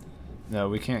 Yeah. No,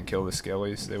 we can't kill the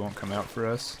skellies. They won't come out for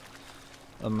us.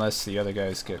 Unless the other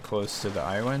guys get close to the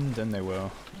island, then they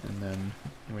will. And then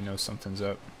we know something's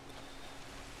up.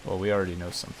 Well, we already know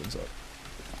something's up.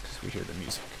 Because we hear the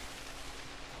music.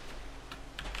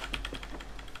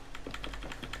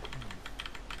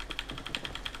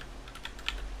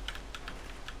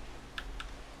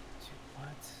 What?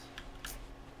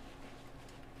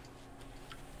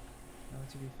 Nowhere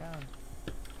to be found.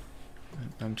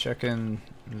 I'm checking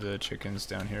the chickens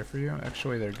down here for you.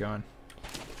 Actually, they're gone.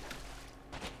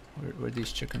 Where'd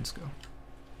these chickens go?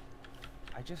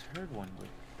 I just heard one, but I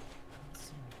don't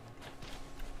see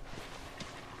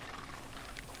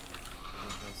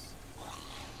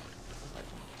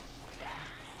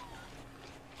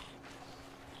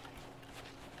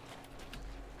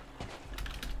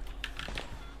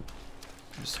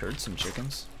Just heard some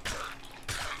chickens.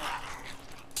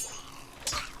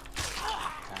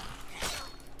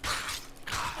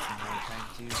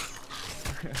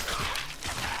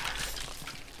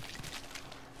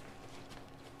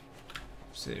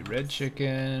 Say red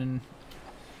chicken,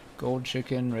 Gold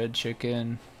chicken, red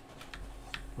chicken.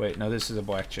 Wait, no, this is a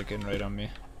black chicken right on me.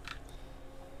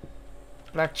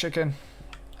 Black chicken.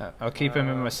 I'll keep him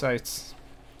in my sights.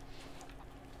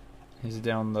 He's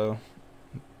down low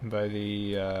by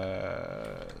the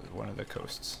one of the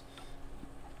coasts.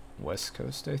 West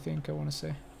Coast, I think I want to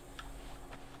say.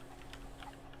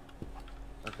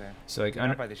 Okay. So like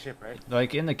You're by the ship, right?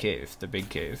 like in the cave, the big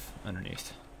cave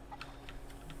underneath.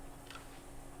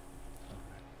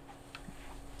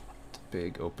 The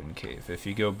big open cave. If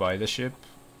you go by the ship,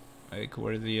 like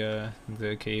where the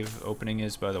cave opening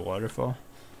is by the waterfall,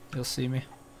 you'll see me.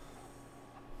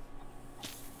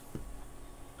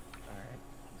 Alright.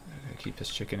 I keep this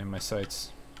chicken in my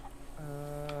sights.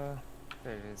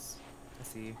 There it is. I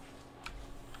see you.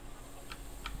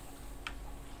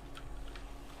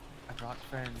 I brought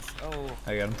friends. Oh.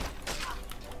 I got him.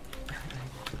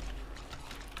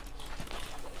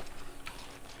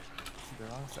 To the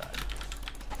wrong side.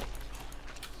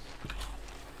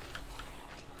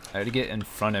 I had to get in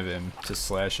front of him to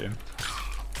slash him.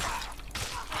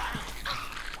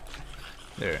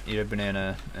 There, eat a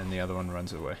banana, and the other one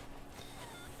runs away.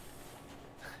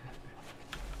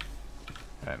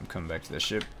 Alright, I'm coming back to the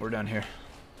ship. We're down here.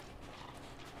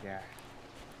 Yeah.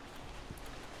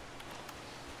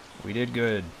 We did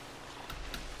good.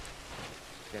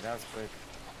 Yeah, that was quick.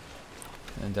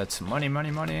 And that's money,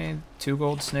 money, money. 2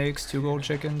 gold snakes, 2 gold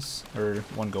chickens, or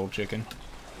 1 gold chicken.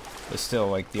 But still,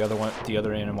 like the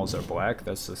other animals are black.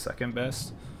 That's the second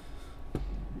best.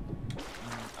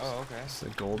 Oh, okay. So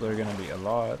the gold are gonna be a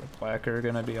lot. The black are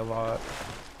gonna be a lot.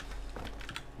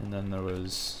 And then there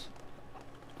was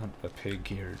a pig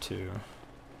here too.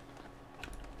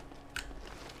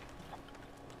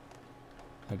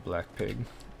 A black pig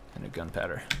and a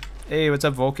gunpowder. Hey, what's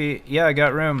up, Volky? Yeah, I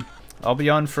got room. I'll be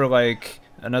on for like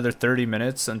another 30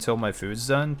 minutes until my food's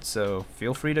done, so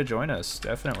feel free to join us,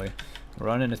 definitely. We're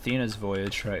on an Athena's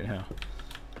voyage right now.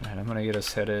 Alright, I'm gonna get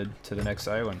us headed to the next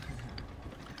island.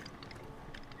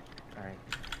 Alright.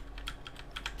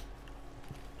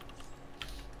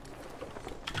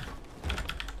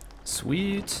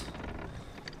 Sweet.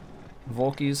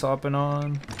 Volky's hopping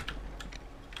on.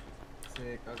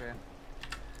 Sick, okay.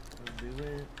 Let's do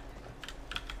it.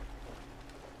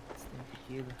 Stinky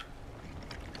kid.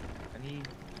 I need...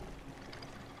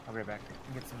 I'll be right back.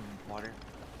 Get some water.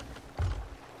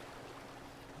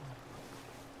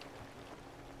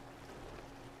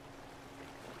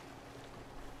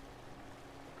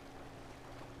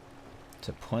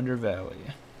 To Plunder Valley.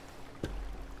 I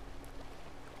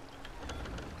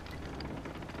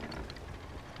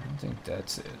don't think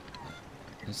that's it.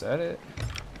 Is that it?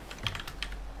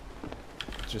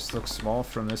 Just looks small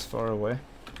from this far away.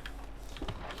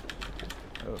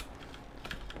 Oh.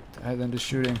 The island is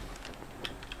shooting.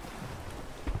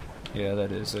 Yeah,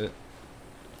 that is it.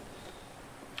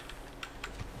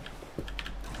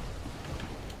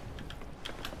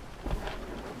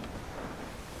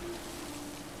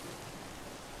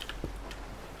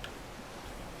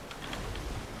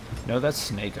 No, that's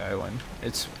Snake Island.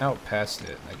 It's out past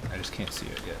it. I just can't see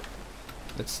it yet.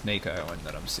 That's Snake Island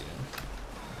that I'm seeing.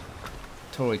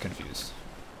 Totally confused.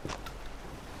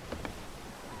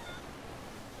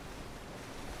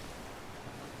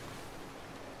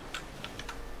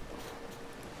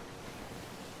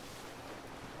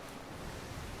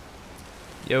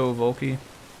 Yo, Volky.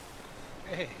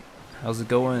 Hey. How's it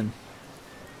going?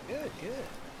 Good, good.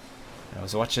 I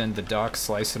was watching the doc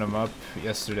slicing them up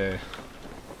yesterday.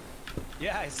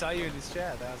 Yeah, I saw you in this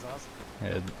chat. That was awesome.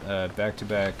 Had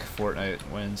back-to-back Fortnite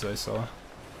wins I saw.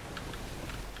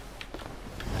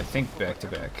 I think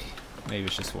back-to-back. Maybe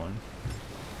it's just one.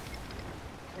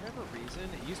 For whatever reason,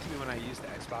 it used to be when I used the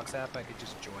Xbox app, I could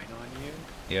just join on you,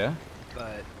 Yeah?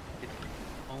 but it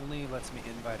only lets me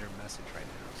invite or message right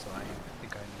now, so I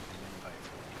think I need an invite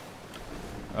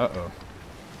from you. Uh-oh.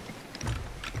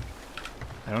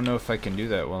 I don't know if I can do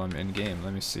that while I'm in-game.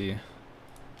 Let me see.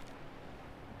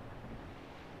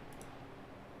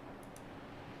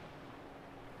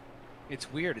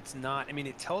 It's weird. It's not. I mean,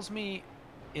 it tells me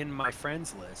in my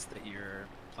friends list that you're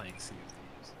playing Sea of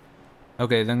Thieves.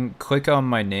 Okay, then click on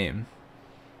my name.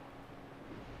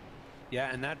 Yeah,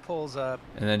 and that pulls up.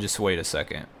 And then just wait a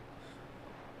second.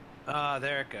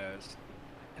 There it goes.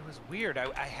 It was weird.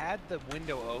 I had the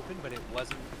window open, but it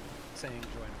wasn't saying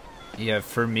join. Yeah,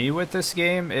 for me with this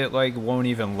game, it like won't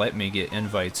even let me get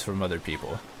invites from other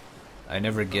people. I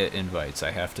never get invites.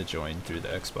 I have to join through the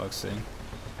Xbox thing.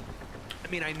 I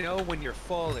mean, I know when you're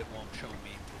full, it won't show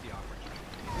me the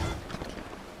opportunity.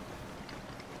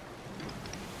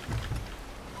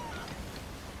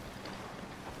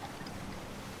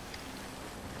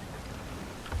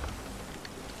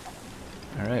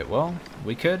 Alright, Alright, well,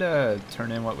 we could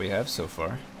turn in what we have so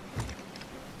far.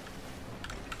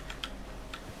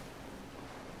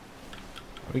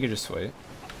 We could just wait.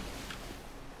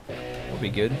 We'll be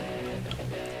good.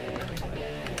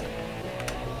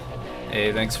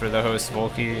 Hey, thanks for the host,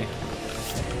 Volky.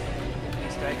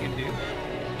 Least I can do.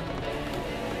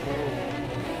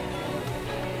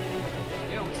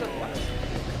 Yo, what's up, Wes?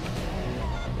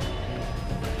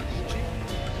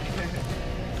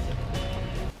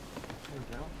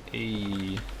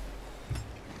 Hey.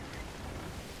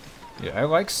 Yeah, I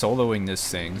like soloing this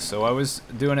thing, so I was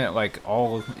doing it like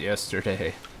all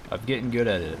yesterday. I'm getting good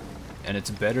at it, and it's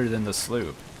better than the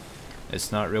sloop.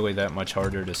 It's not really that much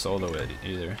harder to solo it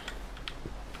either.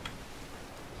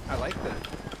 I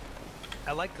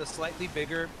like the slightly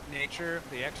bigger nature,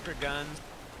 the extra guns.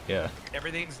 Yeah.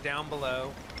 Everything's down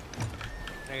below.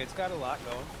 Hey, it's got a lot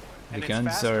going. The And it's guns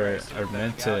faster, are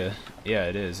meant to. Yeah,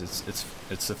 it is.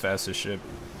 It's the fastest ship.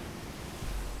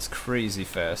 It's crazy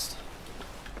fast.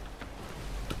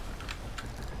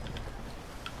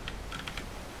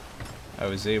 I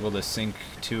was able to sink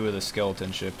 2 of the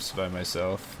skeleton ships by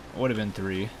myself. Would have been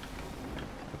 3. I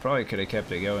probably could have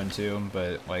kept it going too,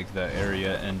 but like the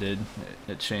area ended.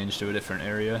 It changed to a different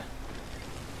area.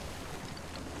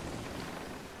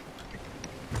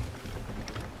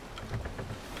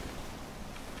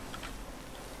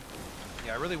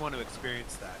 Yeah, I really want to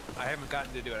experience that. I haven't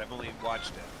gotten to do it. I've only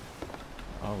watched it.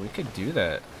 Oh, we could do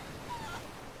that.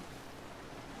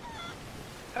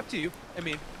 Up to you. I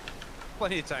mean,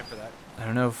 plenty of time for that. I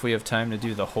don't know if we have time to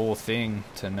do the whole thing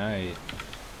tonight,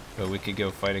 but we could go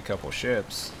fight a couple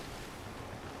ships.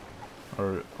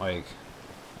 Or, like,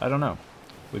 I don't know.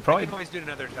 We probably... I can always do it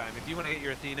another time. If you want to get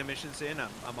your Athena missions in,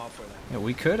 I'm all for that. Yeah,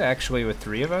 we could actually, with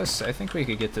 3 of us, I think we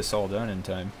could get this all done in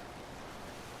time.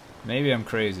 Maybe I'm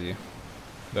crazy.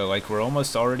 But, like, we're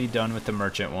almost already done with the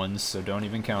merchant ones, so don't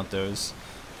even count those.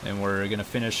 And we're going to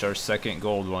finish our 2nd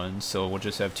gold one, so we'll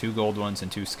just have 2 gold ones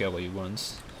and 2 skelly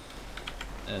ones.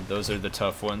 And those are the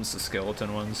tough ones, the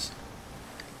skeleton ones.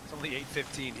 It's only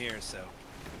 8:15 here, so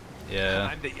Yeah.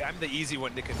 I'm the easy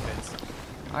one to convince.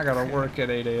 I gotta work at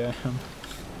 8 a.m.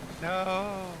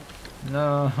 No.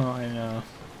 No, I know.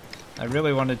 I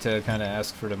really wanted to kind of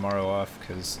ask for tomorrow off,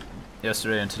 because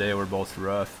yesterday and today were both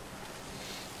rough.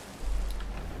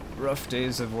 Rough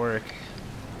days of work.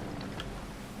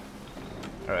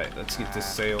 Alright, let's get this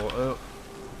sail up.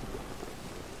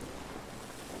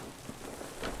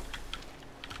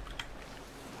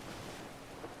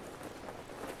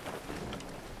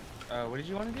 What did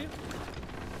you want to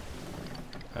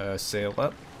do? Sail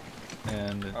up.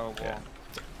 And, Oh, well. yeah.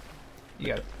 You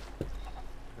got it.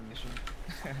 The mission.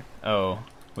 Oh,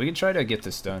 we can try to get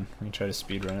this done. We can try to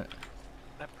speedrun it.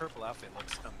 That purple outfit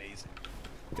looks amazing.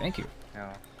 Thank you.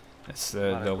 No. It's A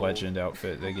lot of the gold. legend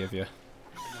outfit they give you.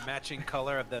 The matching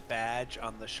color of the badge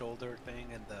on the shoulder thing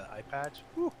and the eye patch.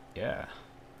 Whew. Yeah.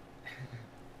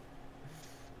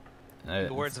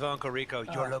 The words of Uncle Rico,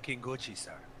 you're looking Gucci,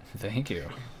 sir. Thank you.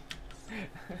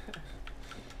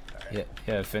 Yeah,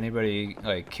 yeah. If anybody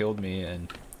like killed me and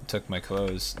took my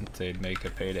clothes, they'd make a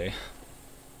payday.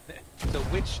 So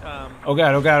which Oh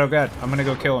god! Oh god! Oh god! I'm gonna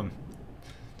go kill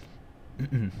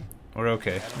him. We're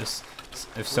okay. Just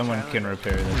if someone island can is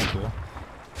repair, that's cool.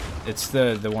 It's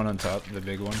the one on top, the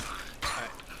big one.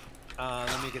 Alright.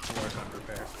 Let me get to work on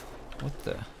repair. What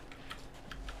the?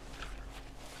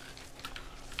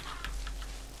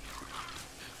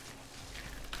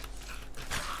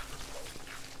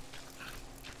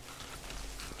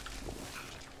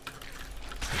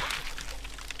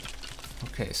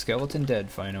 Okay, skeleton dead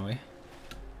finally.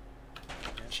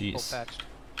 Full Jeez. patched.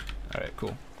 Alright,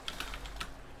 cool.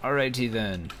 Alrighty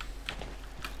then.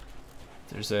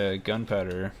 There's a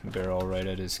gunpowder barrel right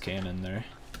at his cannon there.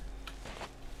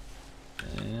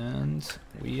 And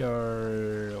we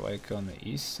are like on the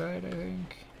east side, I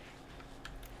think.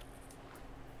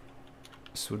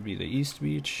 This would be the east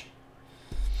beach.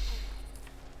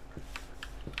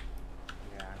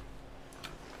 Yeah.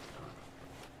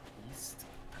 East.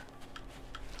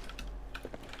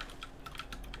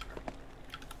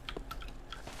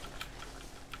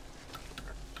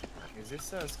 Is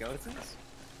this skeletons?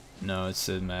 No, it's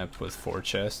a map with 4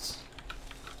 chests.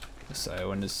 This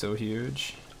island is so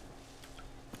huge.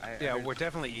 Yeah, we're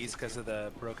definitely east because of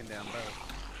the broken down boat.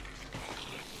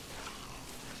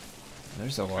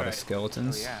 There's a lot of Alright.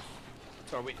 skeletons. Oh yeah.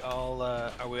 So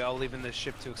are we all leaving this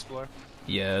ship to explore?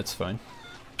 Yeah, it's fine.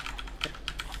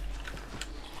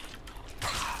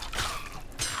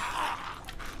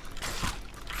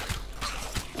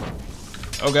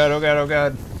 Oh god, oh god, oh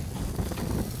god.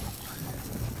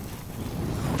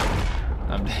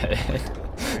 I'm dead.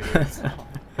 There it is. Oh,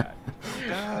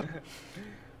 God.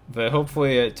 But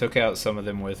hopefully it took out some of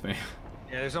them with me.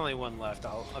 Yeah, there's only one left.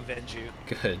 I'll avenge you.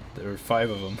 Good. There were 5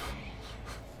 of them.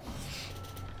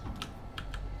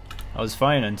 I was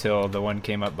fine until the one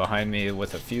came up behind me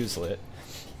with a fuse lit.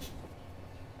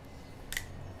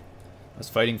 I was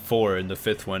fighting 4 and the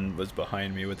 5th one was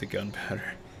behind me with the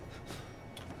gunpowder.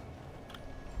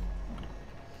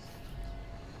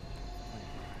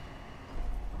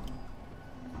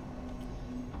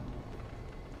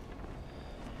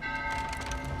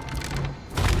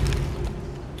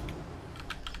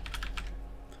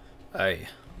 Aye.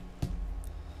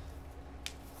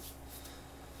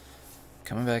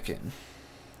 Coming back in.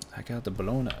 I got the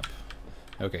blown up.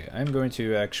 Okay, I'm going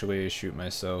to actually shoot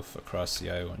myself across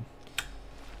the island.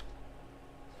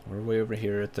 We're way over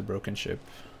here at the broken ship.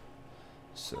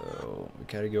 So we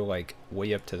gotta go like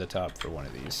way up to the top for one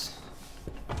of these.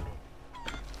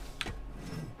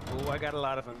 Oh, I got a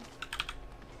lot of them.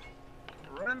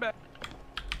 Running back.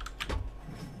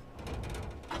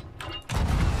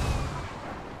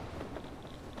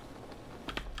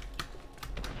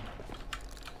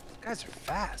 These guys are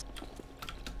fast.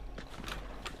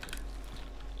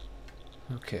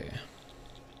 Okay.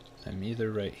 I'm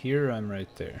either right here or I'm right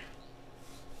there.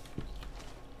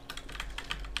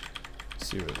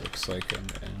 See what it looks like I'm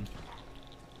in.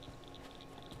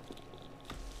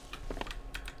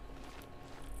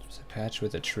 There's a patch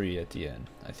with a tree at the end.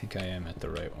 I think I am at the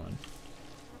right one.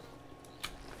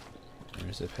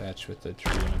 There's a patch with a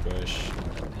tree and a bush.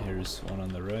 And here's one on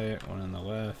the right, one on the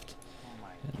left,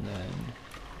 and then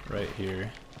right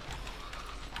here.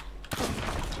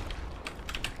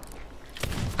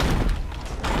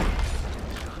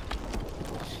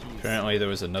 Apparently there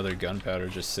was another gunpowder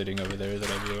just sitting over there that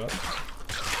I blew up.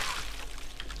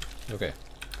 Okay.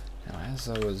 Now as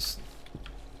I was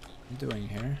doing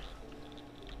here,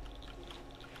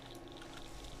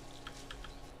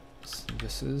 so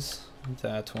this is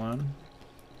that one,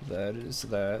 that is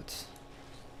that,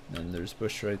 and there's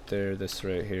bush right there, this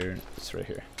right here, and this right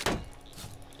here.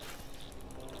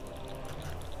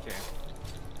 Okay.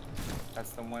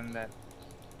 That's the one that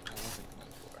I wasn't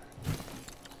going for.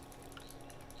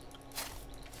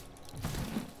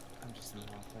 I'm just in the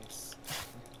wrong place.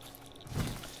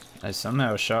 I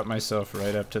somehow shot myself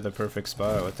right up to the perfect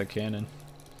spot with the cannon.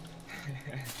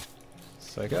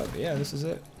 It's like, oh yeah, this is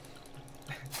it.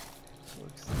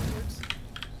 Works.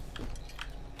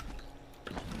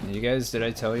 You guys, did I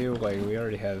tell you, like, we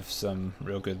already have some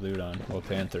real good loot on. Well,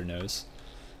 Panther knows.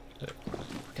 But we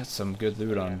got some good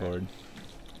loot on board.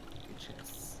 Good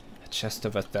chests. A chest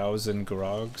of 1,000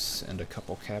 grogs and a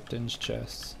couple captain's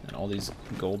chests and all these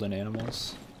golden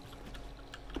animals.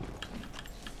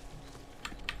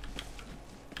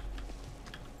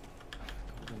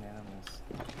 Golden animals.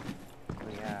 Oh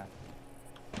yeah.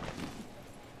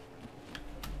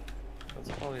 Those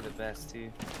are probably the best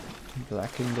too.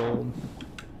 Black and gold.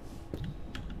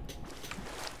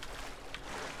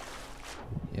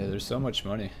 Yeah, there's so much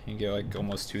money. You can get like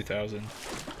almost 2,000.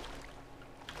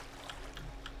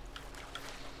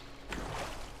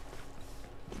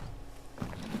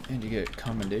 And you get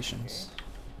commendations.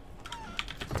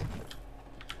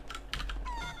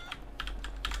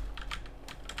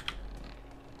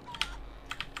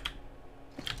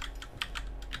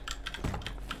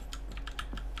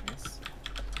 Yes.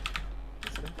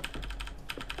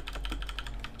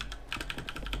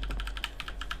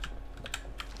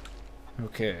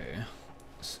 Okay,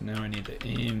 so now I need to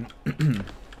aim. Alright,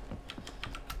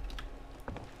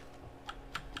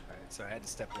 so I had to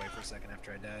step away for a second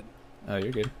after I died. Oh,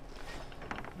 you're good.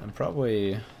 I'm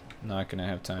probably not gonna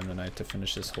have time tonight to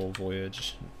finish this whole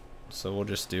voyage, so we'll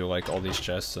just do like all these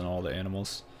chests and all the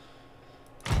animals.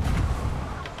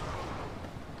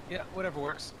 Yeah, whatever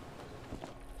works.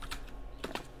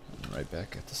 I'm right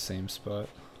back at the same spot.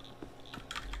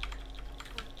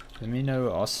 Let me know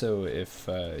also if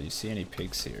you see any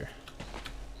pigs here.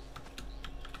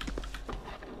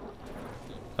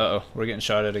 Uh-oh, we're getting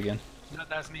shot at again. No,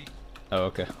 that's me. Oh,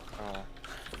 okay. Oh.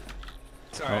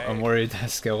 Sorry. I'm worried that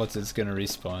skeleton's gonna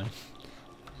respawn.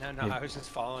 No, I was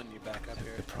just following you back up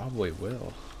here. It probably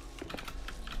will.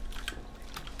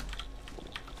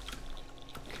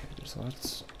 Okay, there's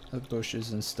lots of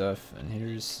bushes and stuff, and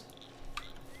here's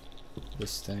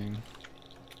this thing.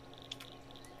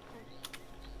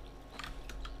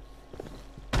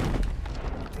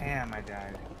 Damn, I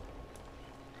died.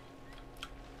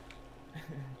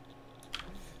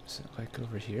 Is it like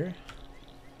over here?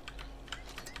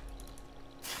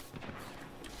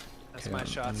 That's Okay, my I'm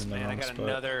shots, in the man. I wrong got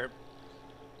spot.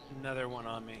 another one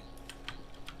on me.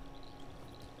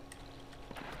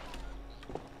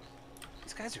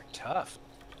 These guys are tough.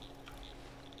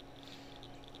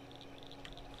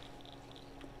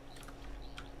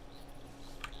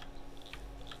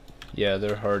 Yeah,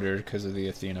 they're harder because of the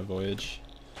Athena voyage.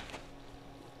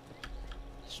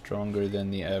 Stronger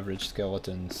than the average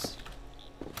skeletons.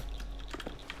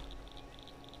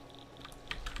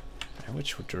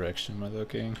 Which direction am I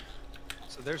looking?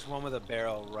 So there's one with a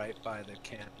barrel right by the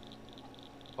camp,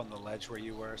 up on the ledge where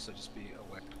you were. So just be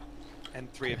aware. And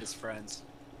three of his friends.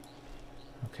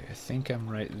 Okay, I think I'm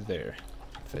right there.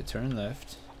 If I turn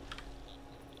left,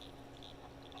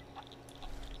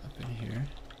 up in here,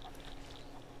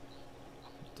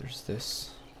 there's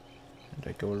this, and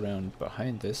I go around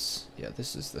behind this. Yeah,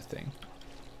 this is the thing.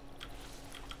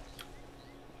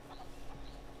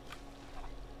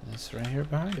 And it's right here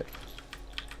behind it.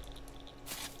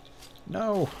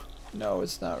 No! No,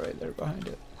 it's not right there behind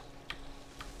it.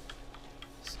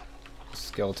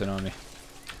 Skeleton on me.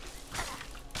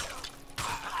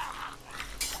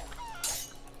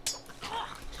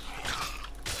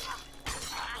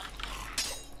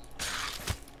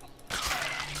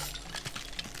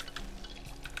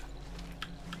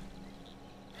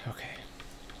 Okay.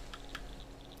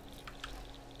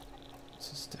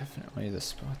 This is definitely the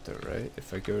spot though, right?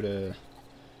 If I go to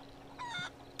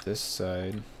this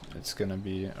side, it's gonna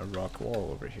be a rock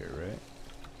wall over here, right?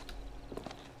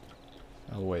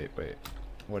 Oh wait, wait.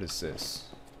 What is this?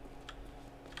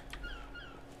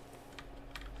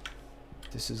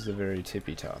 This is the very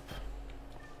tippy top.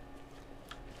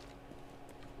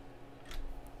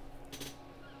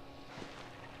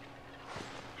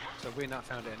 So have we not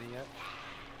found any yet?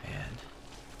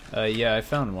 Man. Yeah, I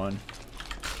found one.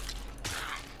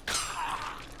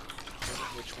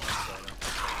 Which one's that?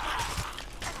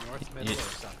 North, middle, or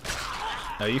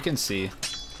south? Oh, you can see.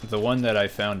 The one that I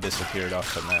found disappeared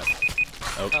off the map.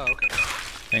 Oh. Oh, okay.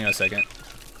 Hang on a second.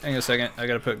 Hang on a second. I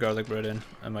gotta put garlic bread in.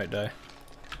 I might die.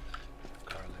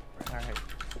 Garlic bread. Alright.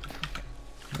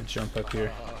 I'm gonna jump up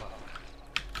here.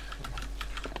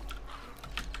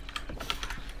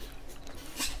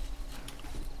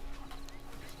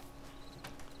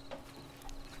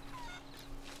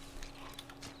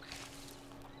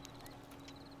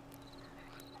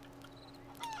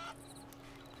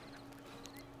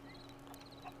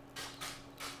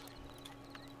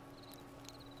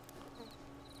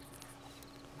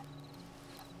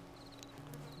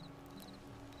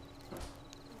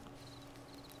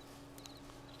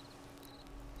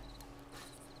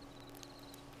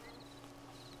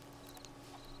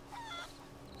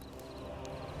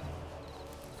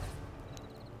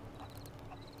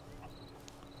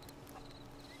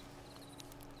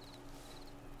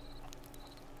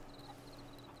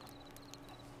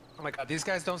 Oh my god, these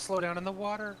guys don't slow down in the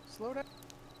water. Slow down.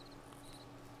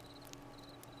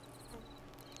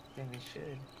 Yeah, they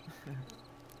should.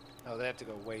 Oh, they have to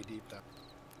go way deep though.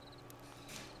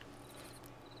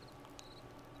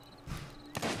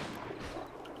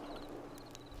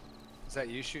 Is that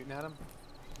you shooting at him?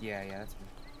 Yeah, that's me.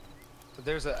 So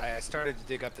there's a. I started to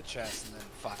dig up the chest and then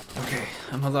 5 of them. Okay,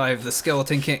 I'm alive. The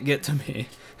skeleton can't get to me.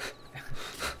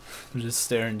 I'm just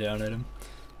staring down at him.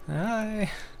 Hi.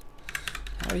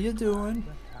 How you doing?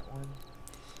 That one.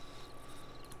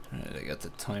 Alright, I got the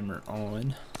timer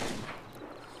on.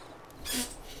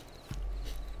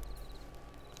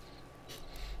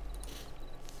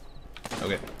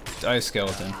 Okay, die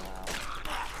skeleton.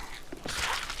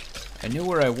 I knew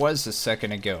where I was a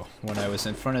second ago when I was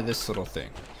in front of this little thing.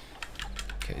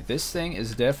 Okay, this thing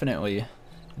is definitely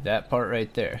that part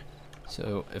right there.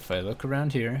 So if I look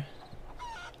around here,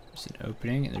 there's an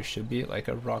opening and there should be like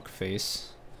a rock face.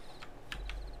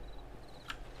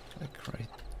 Like right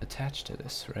attached to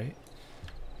this, right?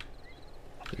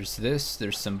 There's this,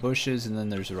 there's some bushes, and then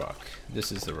there's rock.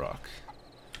 This is the rock.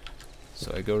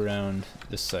 So I go around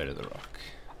this side of the rock.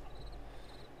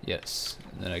 Yes.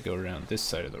 And then I go around this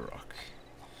side of the rock.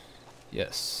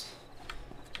 Yes.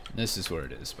 And this is where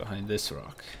it is, behind this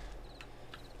rock.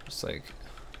 It's like,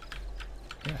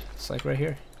 yeah, it's like right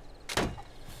here.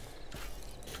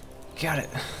 Got it.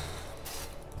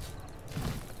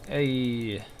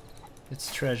 Hey,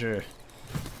 it's treasure.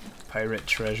 Pirate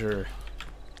treasure.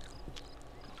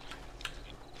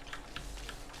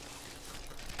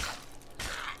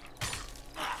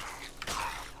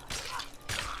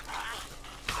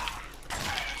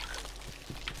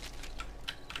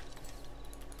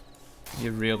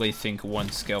 You really think one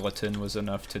skeleton was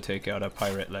enough to take out a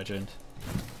pirate legend?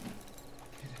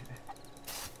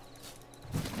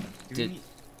 Did...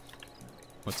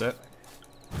 What's that?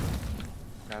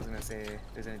 I was gonna say, if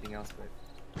there's anything else, but...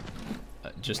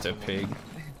 Just a pig.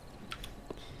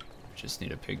 Just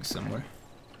need a pig somewhere.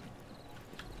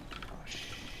 Oh, shit.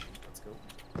 Let's go.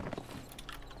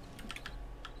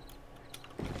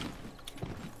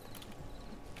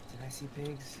 Did I see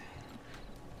pigs?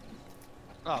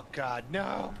 Oh God,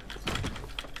 no!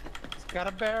 It's got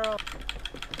a barrel.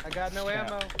 I got no Yeah.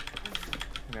 ammo.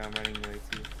 No, I'm running away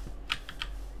too.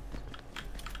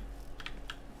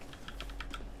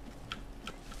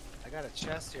 I got a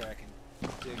chest here I can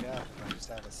dig up if I just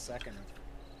have a second of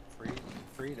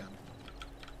freedom.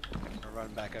 I'll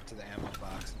run back up to the ammo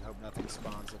box and hope nothing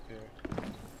spawns up here.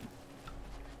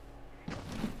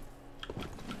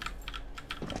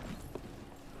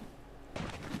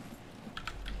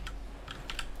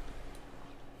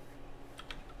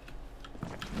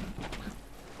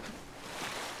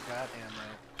 Got ammo.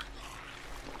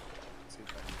 Let's see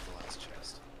if I need the last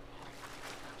chest.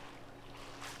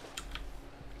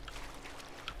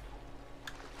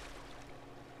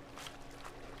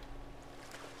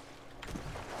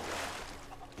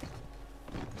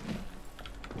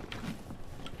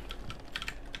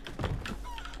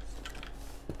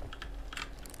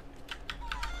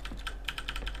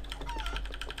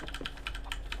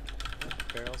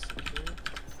 Barrel secured.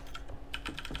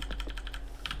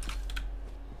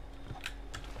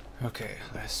 Okay,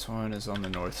 last one is on the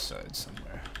north side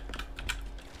somewhere.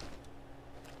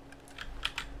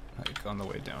 Like on the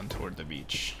way down toward the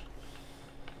beach.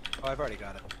 Oh, I've already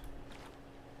got it.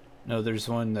 No, there's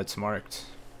one that's marked.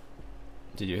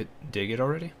 Did you dig it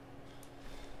already?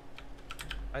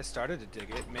 I started to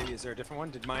dig it. Maybe is there a different one?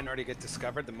 Did mine already get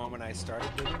discovered the moment I started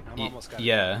digging? I'm almost got it.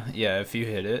 Yeah, if you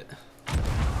hit it.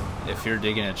 If you're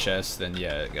digging a chest, then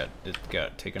yeah, it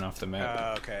got taken off the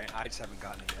map. Okay. I just haven't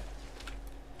gotten it yet.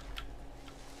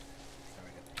 There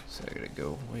we go. So I gotta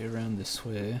go way around this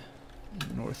way,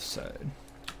 north side.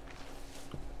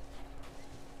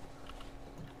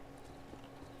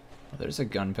 Oh, there's a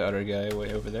gunpowder guy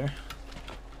way over there.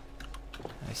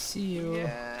 I see you.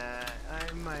 Yeah,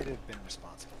 I might have been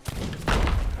responsible.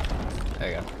 There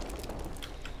you go.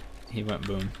 He went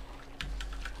boom.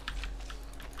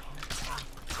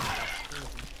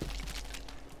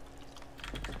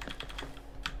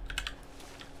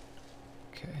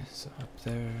 Okay, so up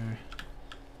there.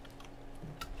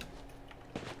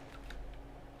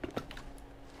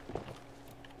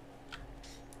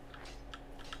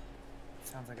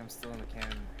 Sounds like I'm still in the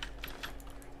can.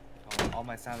 All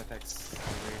my sound effects.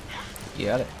 You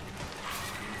got it.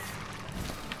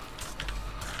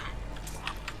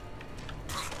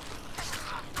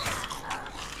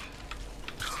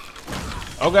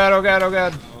 Oh god, oh god, oh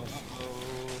god.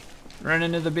 Run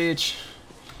into the beach.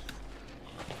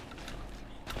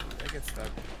 I get stuck.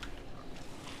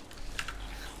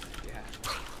 Yeah.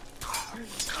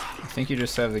 I think you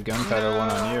just have the gunpowder one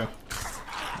on you.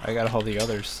 I got all the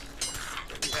others.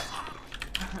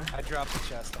 I dropped the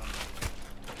chest on me.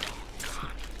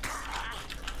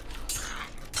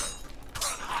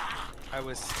 I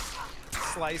was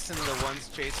slicing the ones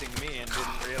chasing me and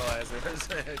didn't realize there was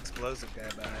an explosive guy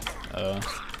behind me.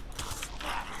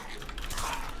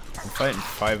 I'm fighting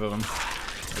 5 of them.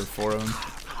 Or 4 of them.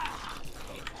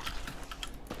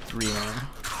 3 now.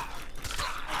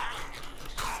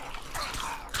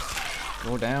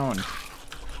 Go down.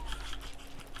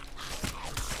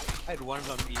 I had one of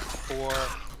them eat 4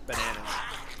 bananas.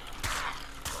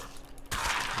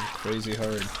 Crazy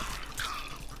hard.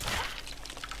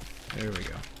 There we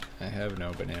go. I have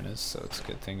no bananas, so it's a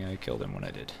good thing I killed him when I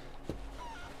did.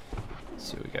 Let's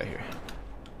see what we got here.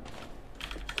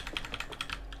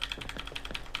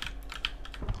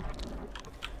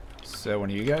 Is that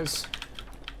one of you guys?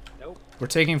 Nope. We're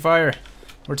taking fire.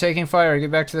 We're taking fire.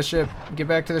 Get back to the ship. Get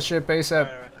back to the ship ASAP.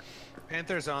 Right.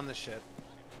 Panther's on the ship.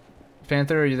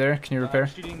 Panther, are you there? Can you repair? I'm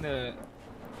shooting the.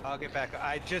 I'll get back.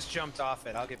 I just jumped off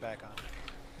it. I'll get back on.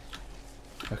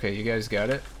 Okay, you guys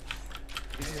got it?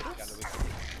 I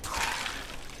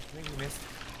think we missed.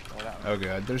 Oh, that one. Oh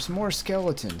god, there's more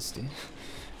skeletons, dude.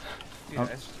 Dude,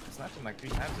 I slapped him like 3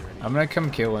 times already. I'm gonna come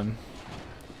kill him.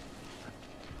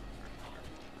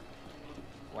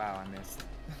 Wow, I missed.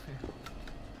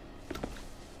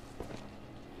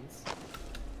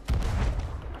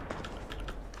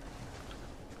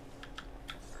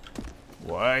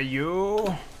 Why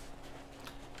you?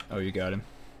 Oh, you got him.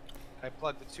 I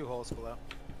plugged the 2 holes below.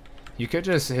 You could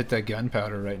just hit that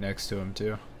gunpowder right next to him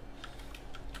too.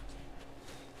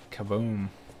 Kaboom.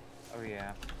 Oh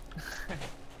yeah.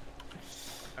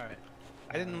 Alright.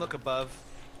 I didn't look above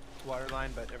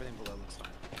waterline, but everything below looks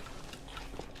fine.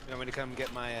 You want me to come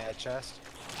get my chest?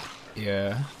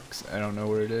 Yeah, 'cause I don't know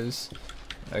where it is.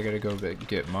 I gotta go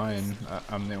get mine.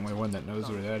 I'm the only one that knows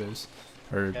where that is.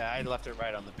 Or Yeah, I left it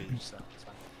right on the beach, so it's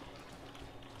fine.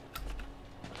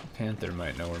 Panther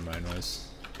might know where mine was,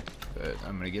 but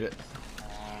I'm gonna get it.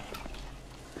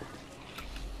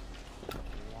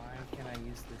 Why can't I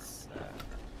use this?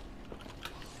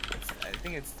 I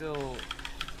think it's still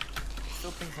still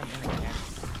thinks I'm in the camp.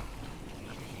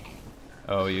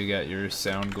 Oh, you got your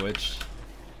sound glitched.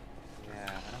 Yeah,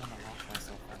 I don't want to lock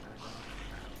myself out there.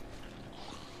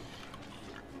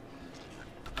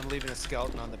 I'm leaving a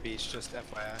skeleton on the beach, just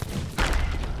FYI.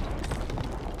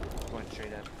 Going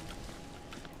straight up.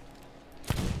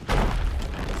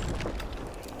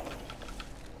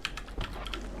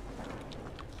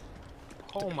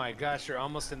 Oh my gosh, you're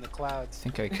almost in the I clouds.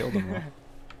 think I killed him all.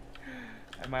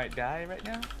 I might die right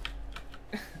now.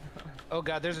 Oh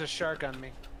god, there's a shark on me.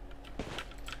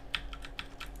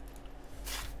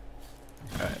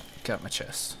 Alright, got my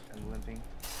chest. I'm limping.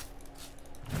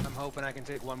 I'm hoping I can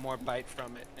take one more bite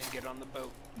from it and get on the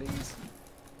boat. Please.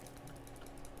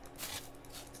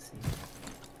 See.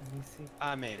 Let me see.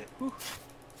 I made it. Whew.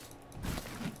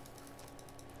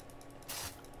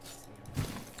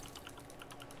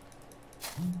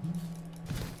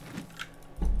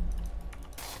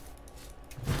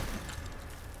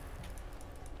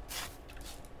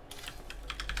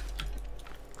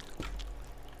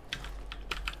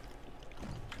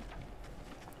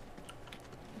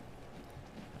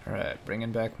 Alright,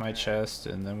 bringing back my chest,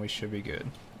 and then we should be good.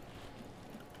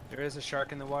 There is a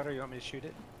shark in the water. You want me to shoot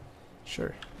it?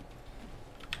 Sure.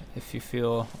 If you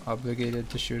feel obligated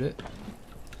to shoot it.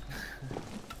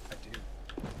 I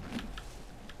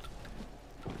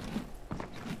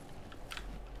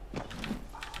do.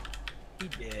 He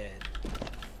did.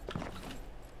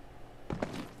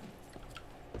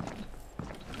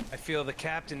 I feel the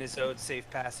captain is owed safe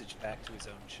passage back to his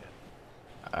own ship.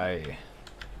 I.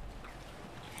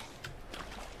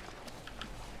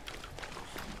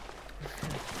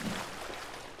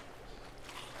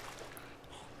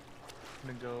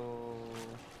 I'm gonna go.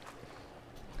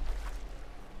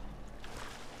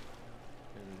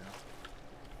 There we go.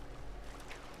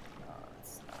 No,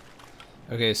 it's not.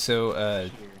 Okay, so Here.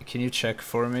 can you check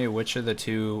for me which of the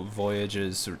two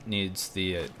voyages needs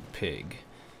the pig?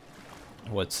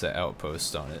 What's the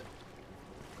outpost on it?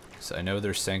 So I know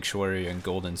there's Sanctuary and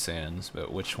Golden Sands,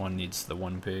 but which one needs the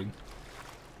one pig?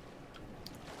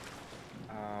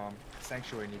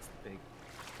 Sanctuary needs the pig.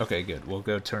 Okay, good. We'll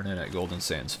go turn in at Golden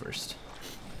Sands first.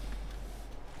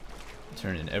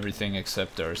 Turn in everything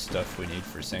except our stuff we need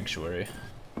for Sanctuary.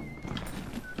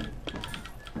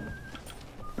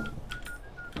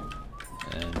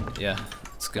 And yeah,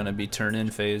 it's gonna be turn in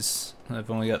phase.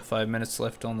 I've only got 5 minutes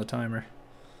left on the timer.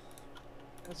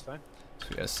 That's fine. So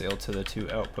we gotta sail to the two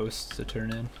outposts to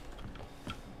turn in.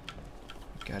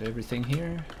 Got everything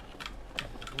here.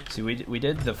 See, we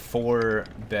did the 4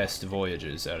 best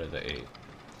voyages out of the 8.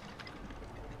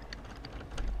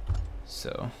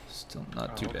 So, still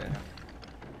not too bad.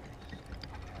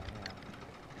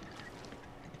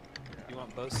 You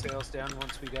want both sails down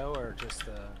once we go, or just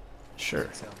the Sure.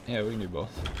 sail? Yeah, we can do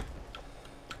both.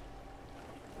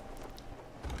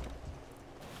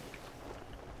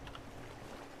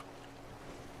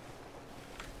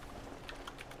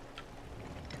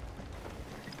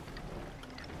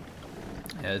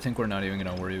 Yeah, I think we're not even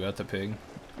gonna worry about the pig.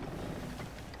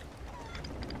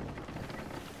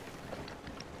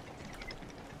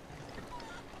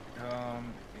 Yeah,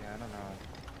 I don't know.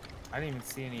 I didn't even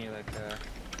see any like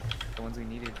the ones we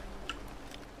needed.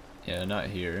 Yeah, not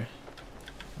here.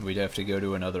 We'd have to go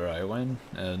to another island,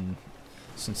 and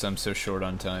since I'm so short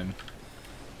on time,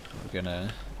 we're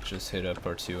gonna just hit up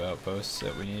our 2 outposts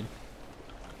that we need.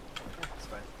 That's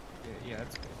fine. Yeah,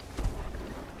 that's good.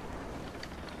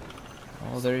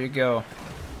 Oh, there you go.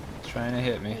 Trying to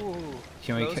hit me. Ooh,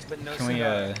 Can we close, but no can we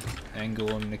cigar. angle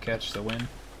him to catch the wind?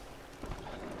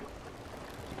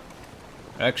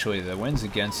 Actually, the wind's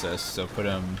against us, so put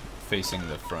him facing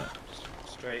the front.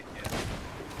 Straight, yeah.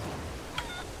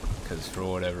 Because for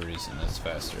whatever reason, that's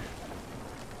faster.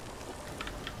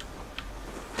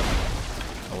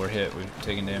 Oh, we're hit. We've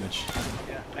taken damage.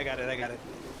 Yeah, I got it, I got it.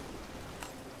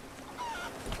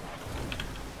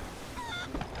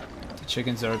 The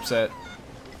chickens are upset.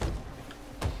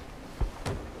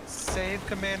 Save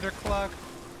Commander Cluck.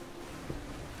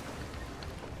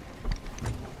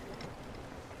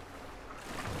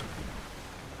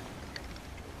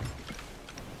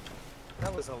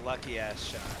 That was a lucky ass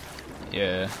shot.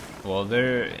 Yeah. Well,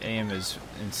 their aim is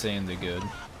insanely good.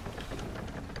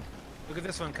 Look at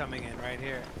this one coming in right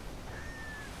here.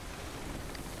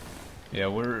 Yeah,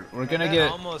 we're And gonna that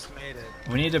get. almost made it.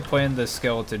 We need to plan the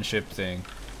skeleton ship thing.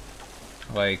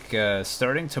 Like,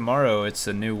 starting tomorrow, it's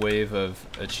a new wave of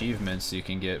achievements you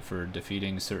can get for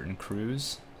defeating certain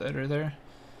crews that are there.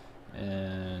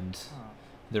 And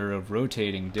they're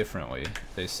rotating differently,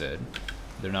 they said.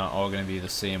 They're not all going to be the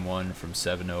same one from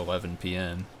 7 to 11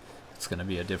 p.m. It's going to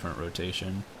be a different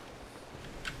rotation.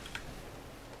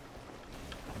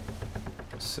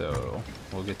 So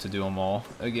we'll get to do them all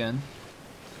again.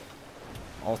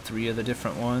 All 3 of the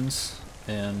different ones.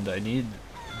 And I need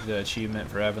the achievement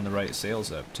for having the right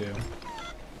sails up too.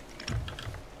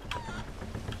 Oh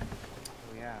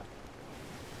yeah.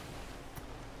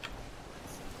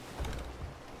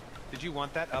 Did you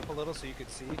want that up a little so you could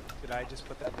see? Did I just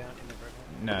put that down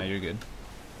inadvertently? Nah, you're good.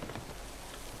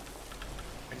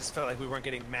 I just felt like we weren't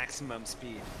getting maximum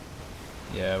speed.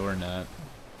 Yeah, we're not.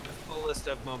 The fullest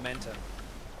of momentum.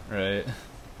 Right. I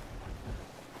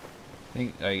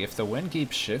think like, if the wind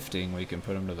keeps shifting, we can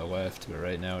put them to the left, but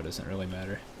right now it doesn't really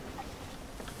matter.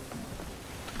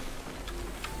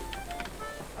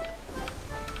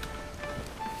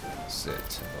 Sit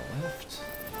to the left.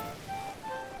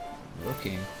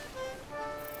 Looking.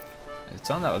 It's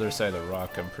on the other side of the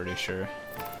rock, I'm pretty sure.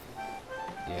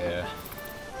 Yeah.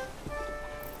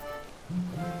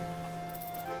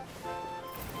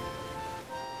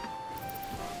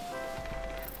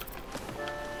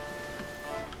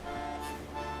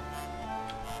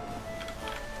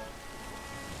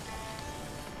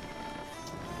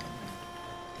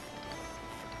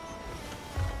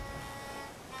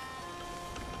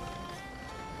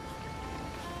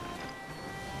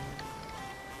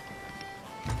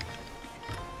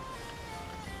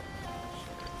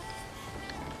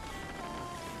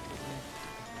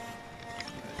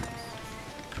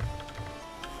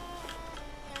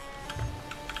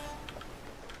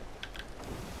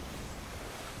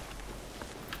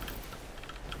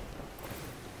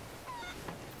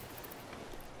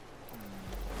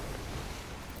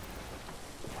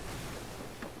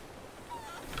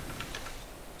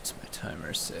 What's my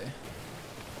timer say?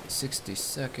 60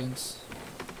 seconds.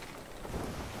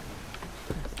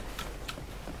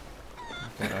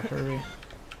 Gotta hurry.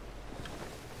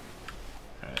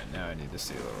 Alright, now I need to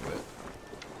see a little bit.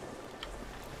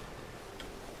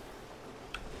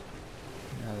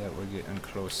 Now that we're getting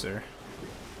closer.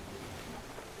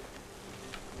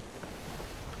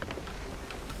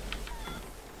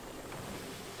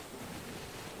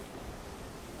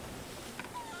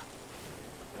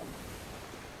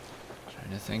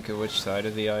 Trying to think of which side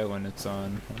of the island it's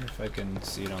on. Wonder if I can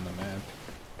see it on the map.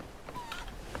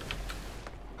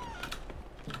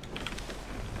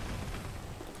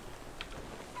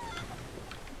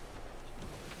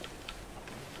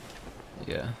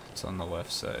 Yeah, it's on the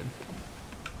left side.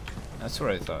 That's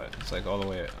what I thought. It's like all the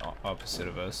way opposite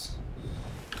of us.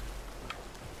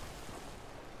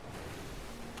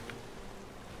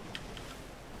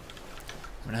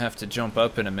 I'm gonna have to jump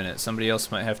up in a minute. Somebody else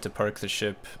might have to park the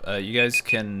ship. You guys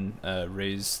can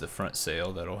raise the front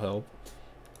sail. That'll help.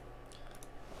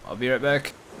 I'll be right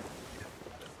back.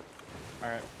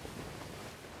 Alright.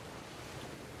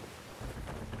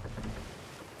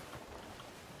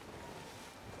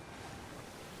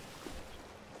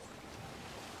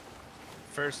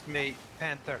 First mate,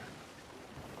 Panther.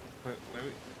 Wait, we're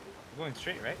going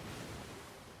straight, right?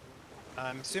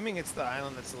 I'm assuming it's the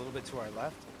island that's a little bit to our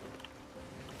left.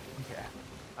 Yeah.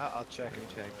 I'll check. Let me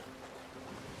check.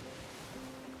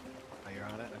 Oh, you're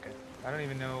on it? Okay. I don't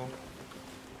even know.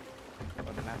 Oh,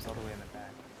 the map's all the way in the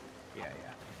back. Yeah,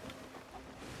 yeah.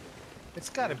 It's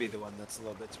gotta be the one that's a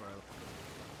little bit to our left.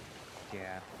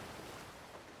 Yeah.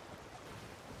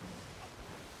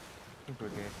 I think we're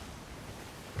good.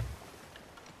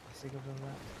 Let's take over the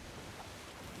left.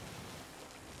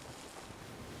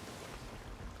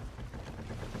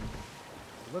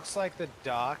 Looks like the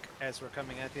dock, as we're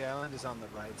coming at the island, is on the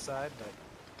right side, but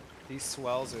these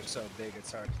swells are so big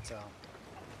it's hard to tell.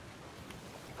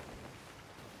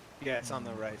 Yeah, it's on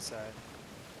the right side.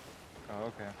 Oh,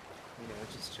 okay. Yeah,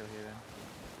 let's just chill here then.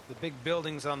 The big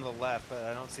building's on the left, but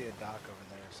I don't see a dock over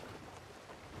there, so.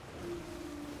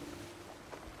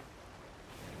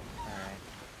 Alright.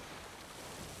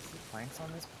 Is the planks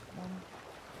on this one?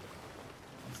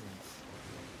 Jesus.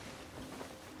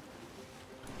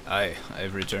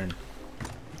 I've returned.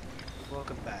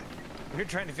 Welcome back. We were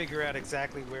trying to figure out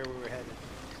exactly where we were headed.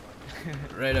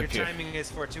 Right up Your here. timing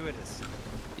is fortuitous.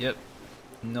 Yep.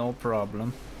 No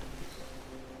problem.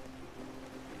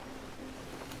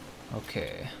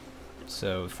 Okay.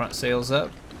 So front sail's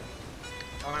up.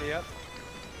 Already up?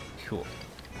 Cool.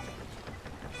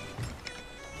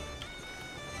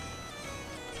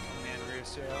 Man rear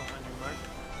sail on your mark.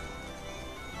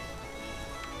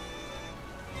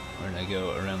 We're gonna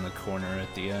go around the corner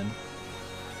at the end.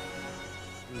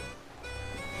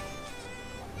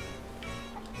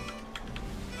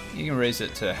 You can raise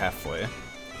it to halfway. Or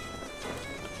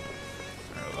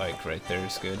like right there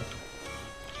is good.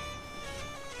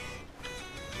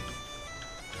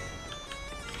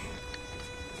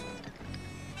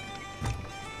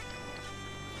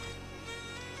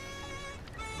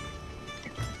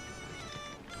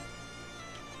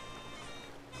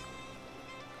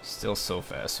 Still so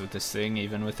fast with this thing,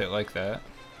 even with it like that.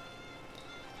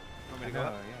 Want me I to go know,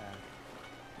 up? yeah.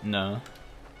 No.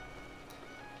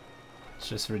 It's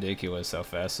just ridiculous how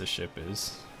fast this ship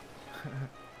is.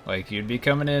 Like, you'd be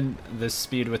coming in this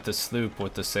speed with the sloop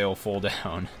with the sail full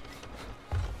down.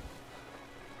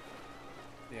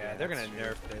 Yeah, they're gonna that's true.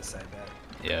 nerf this, I bet.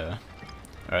 Yeah.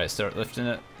 Alright, start lifting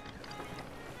it.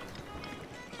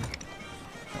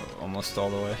 Oh, almost all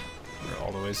the way. Or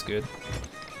all the way's good.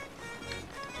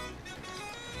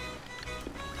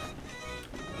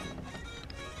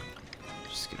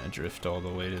 Just gonna drift all the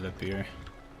way to the pier.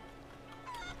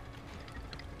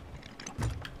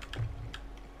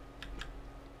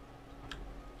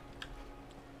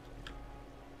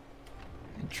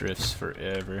 It drifts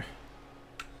forever.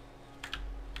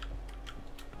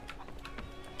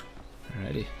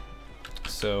 Alrighty.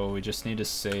 So we just need to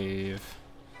save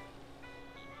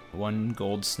one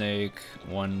gold snake,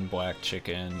 one black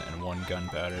chicken, and one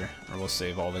gunpowder. Or we'll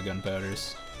save all the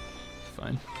gunpowders.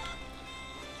 Fine.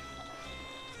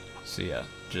 So yeah,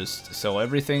 just sell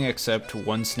everything except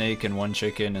one snake and one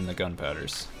chicken and the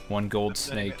gunpowders. One gold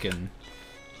snake and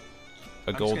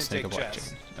a I'm gold just snake, gonna a take black chests.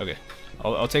 chicken. Okay,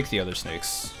 I'll take the other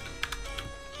snakes.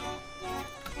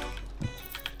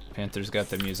 Panther's got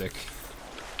the music.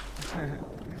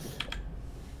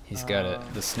 He's got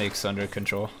it. The snake's under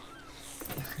control.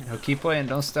 No, keep playing,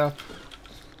 don't stop.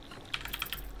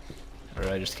 Or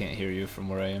I just can't hear you from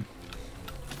where I am.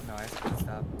 No, I can't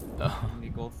stop. Oh. You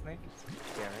need gold snake?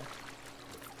 Yeah,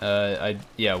 right?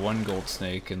 Yeah, one gold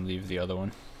snake and leave the other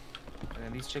one. And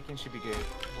then these chickens should be good.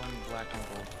 One black, one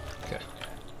gold. Okay.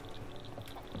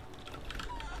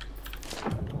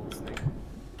 Gold snake.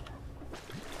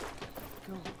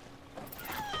 Go.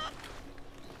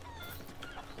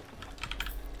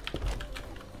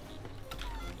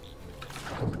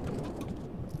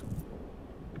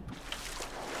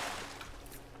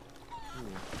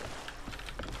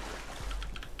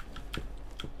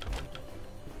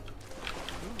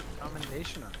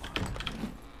 Commendation unlocked.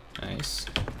 Nice.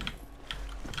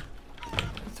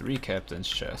 3 captain's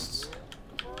chests.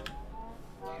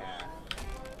 Yeah.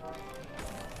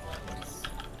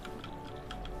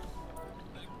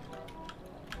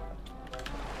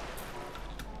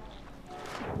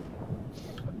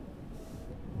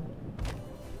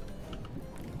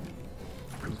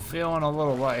 I'm feeling a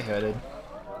little lightheaded.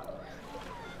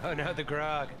 Oh no, the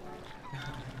grog.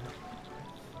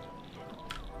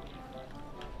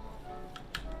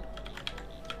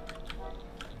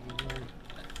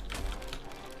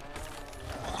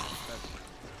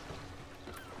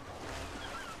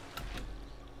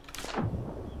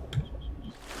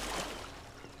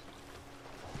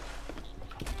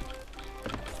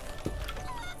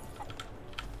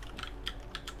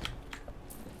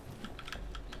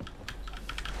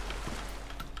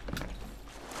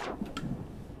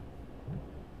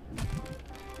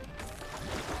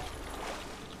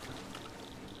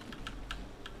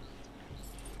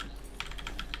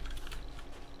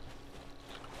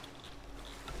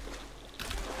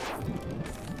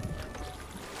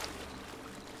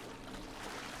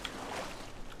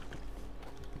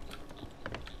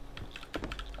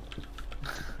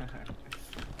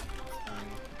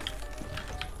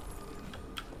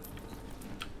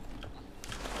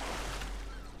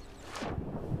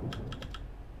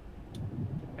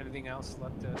 Anything else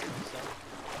left to sell?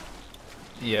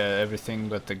 Yeah, everything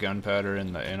but the gunpowder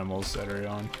and the animals that are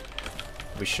on.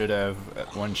 We should have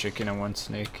one chicken and one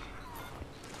snake.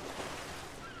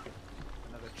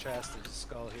 Another chest. There's a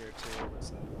skull here too. What's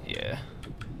that? Yeah,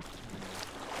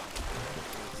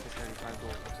 635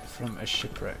 gold. from a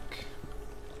shipwreck.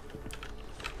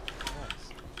 Nice.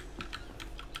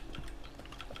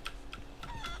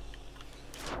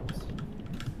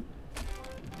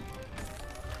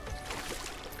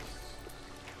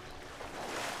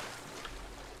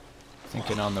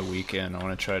 Thinking on the weekend, I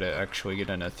want to try to actually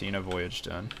get an Athena voyage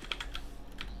done.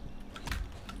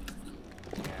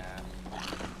 Yeah.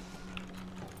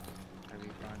 That'd be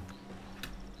fun.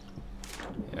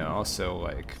 Yeah, also,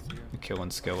 like, killing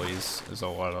skellies is a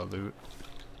lot of loot.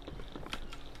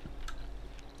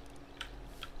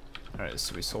 Alright,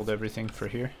 so we sold everything for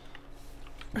here?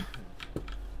 Okay.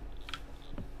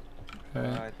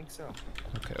 I think so.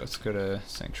 Okay, let's go to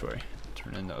Sanctuary.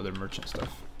 Turn in the other merchant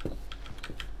stuff.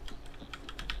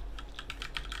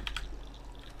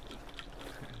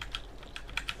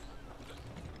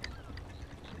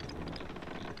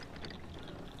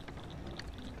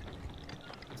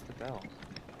 What's the bell?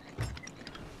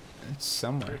 It's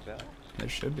somewhere. Is there a bell? There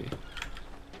should be.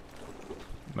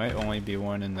 Might only be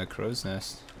one in the crow's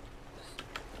nest.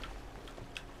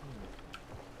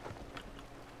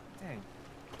 Dang.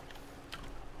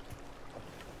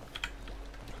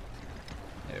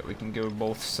 we can go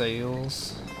both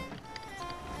sails.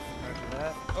 Roger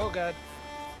that. Oh god.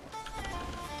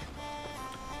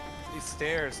 These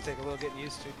stairs take a little getting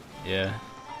used to. Yeah.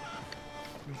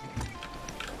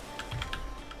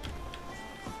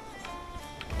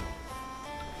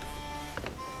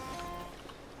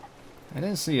 I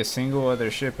didn't see a single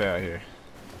other ship out here.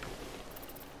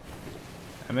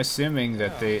 I'm assuming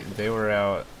that they were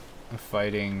out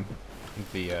fighting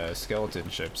the skeleton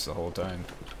ships the whole time.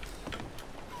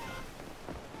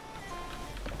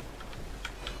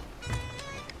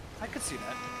 I could see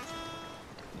that.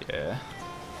 Yeah.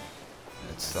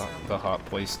 It's the hot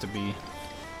place to be.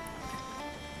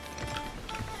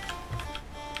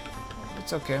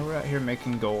 It's okay, we're out here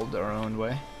making gold our own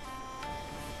way.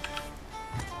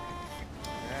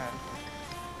 Yeah.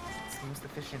 It's the most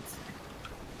efficient.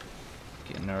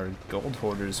 Getting our gold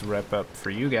hoarders rep up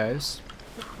for you guys.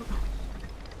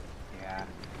 Yeah.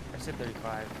 I said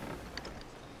 35.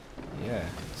 Yeah,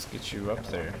 let's get you up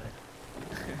there.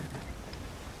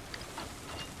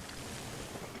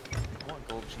 I want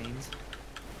gold chains.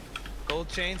 Gold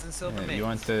chains and silver Yeah, mains. you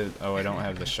want the... Oh, I don't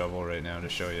have the shovel right now to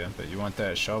show you, but you want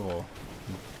that shovel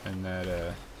and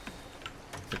that,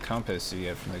 the compass you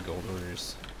get from the gold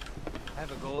hoarders. I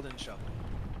have a golden shovel.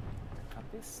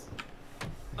 Compass?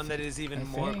 One that is even I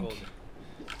more think. golden.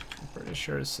 I'm pretty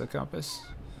sure it's the compass.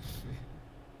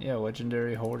 Yeah,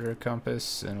 legendary holder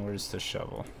compass, and where's the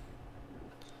shovel?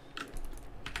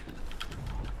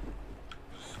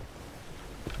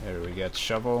 There we got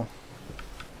shovel.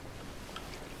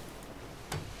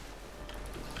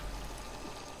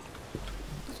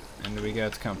 And we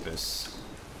got compass.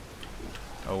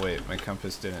 Oh wait, my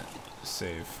compass didn't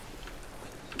save.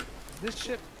 Is this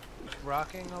ship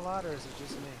rocking a lot, or is it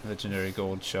just me? Legendary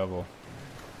gold shovel.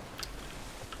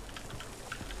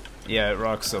 Yeah, it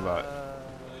rocks a lot.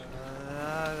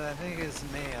 I think it's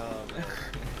me a little bit.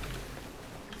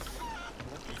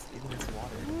 It's in this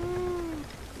water.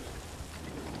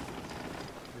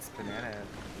 This banana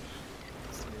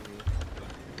smoothie.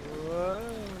 Whoa.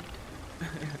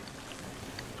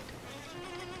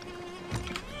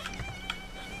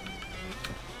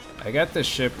 I got the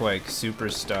ship like super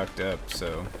stocked up,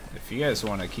 so if you guys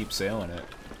want to keep sailing it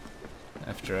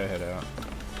after I head out,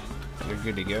 you're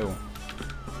good to go.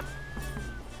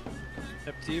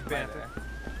 Up to you, Panther.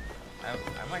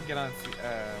 I might get on,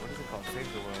 what is it called?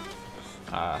 Save the World.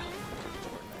 Ah,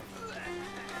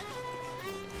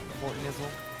 Fortnizzle.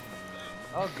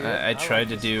 Oh, good. I tried like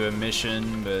to this. do a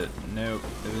mission, but nope,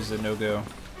 it was a no-go.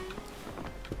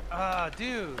 Ah,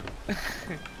 dude.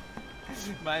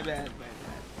 My bad.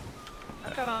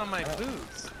 I got on my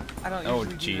boots. I don't Oh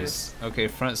usually do this. jeez. Okay,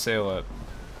 front sail up.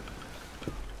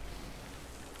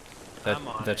 I'm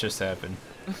on That it. just happened.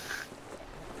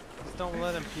 Just don't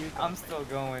let him puke. I'm still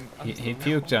going. He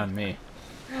puked on me.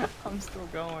 I'm still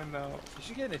going though. You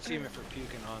should get an achievement for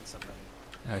puking on somebody.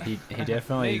 He Maybe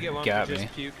definitely you get one got for me.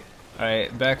 just puking.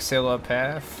 Alright, back sail up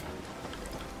half.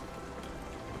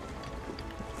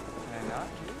 Can I not?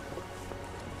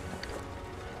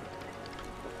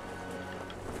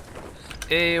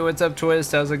 Hey, what's up,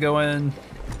 Twist? How's it going?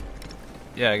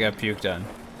 Yeah, I got puked on.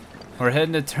 We're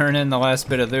heading to turn in the last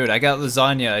bit of loot. I got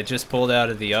lasagna I just pulled out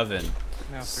of the oven.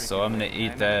 No, So I'm gonna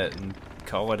eat that and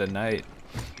call it a night.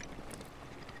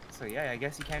 So yeah, I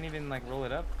guess you can't even like roll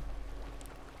it up.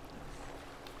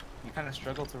 You kind of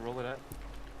struggle to roll it up.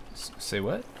 Say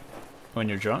what? When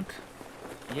you're drunk?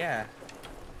 Yeah.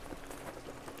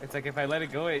 It's like if I let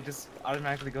it go, it just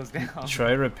automatically goes down.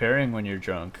 Try repairing when you're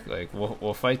drunk. Like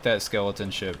we'll fight that skeleton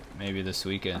ship maybe this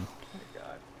weekend, Oh my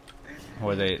god.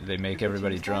 where they make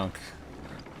everybody drunk.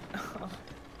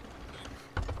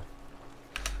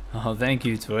 Oh, thank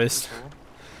you, Twist.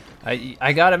 Cool.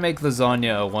 I gotta make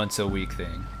lasagna a once a week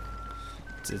thing.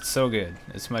 It's so good.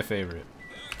 It's my favorite.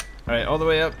 All right, all the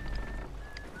way up.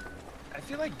 I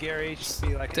feel like Gary should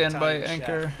be like an Stand by Italian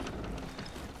anchor.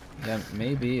 chef. Yeah,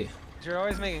 maybe. You're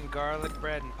always making garlic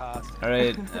bread and pasta. All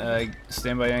right,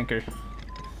 stand by anchor.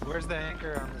 Where's the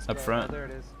anchor on this Up boat? front. Oh, there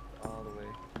it is. All the way.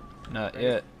 Not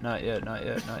yet. Not yet. Not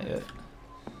yet. Not yet.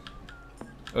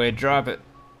 Wait, drop it.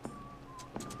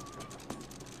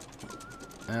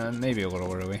 Maybe a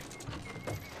little early.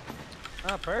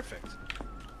 Oh, perfect.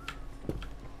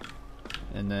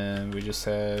 And then we just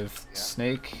have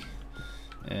snake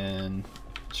and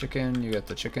chicken. You got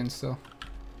the chicken still?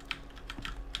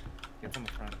 Get from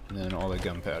the front. And then all the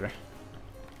gunpowder.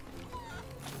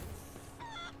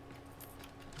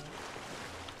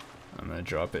 I'm gonna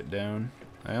drop it down.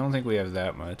 I don't think we have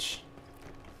that much.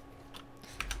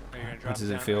 Are you gonna drop What does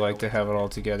it it down feel right like to away? have it all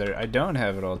together? I don't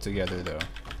have it all together though.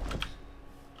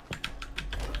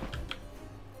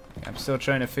 I'm still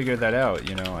trying to figure that out,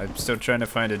 you know. I'm still trying to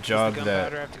find a job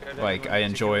that, like, I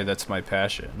enjoy, that's my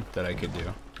passion, that I could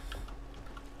do.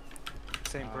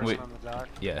 Same person Wait. on the dock?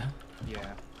 Yeah.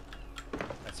 Yeah.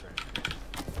 That's right.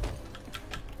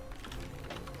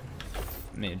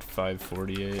 Made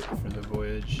 548 for the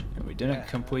voyage. And we didn't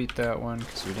complete that one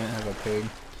because we didn't have a pig.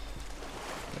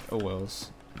 But, oh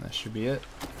wells. That should be it.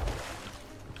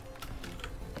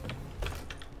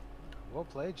 Well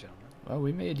played, gentlemen. Well,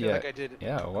 we made I feel like I did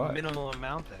a lot. minimal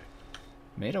amount there.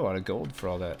 Made a lot of gold for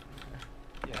all that.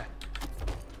 Yeah.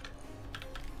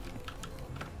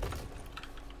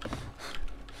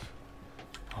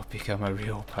 I'll become a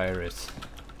real pirate.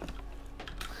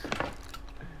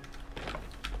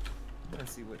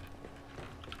 Let's see what.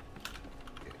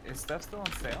 Is stuff still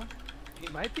on sale? He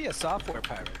might be a software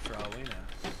pirate for all we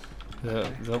know.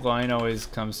 The line always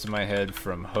comes to my head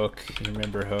from Hook. You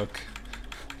remember Hook?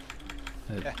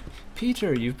 Yeah.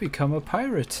 Peter, you've become a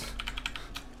pirate.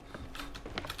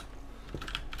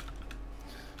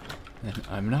 And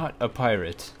I'm not a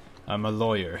pirate. I'm a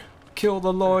lawyer. Kill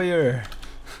the lawyer.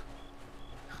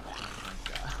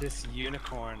 This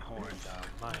unicorn horn,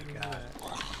 though, my god.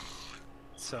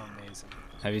 So amazing.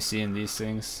 Have you seen these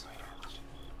things?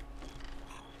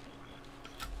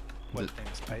 What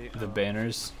things? The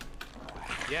banners?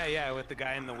 Yeah, yeah, with the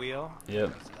guy in the wheel.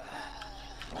 Yep.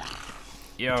 I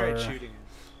tried shooting him.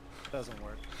 Doesn't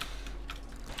work.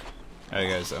 Alright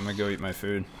guys, I'm gonna go eat my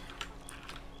food.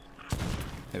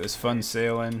 It was fun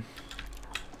sailing.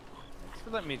 Thanks for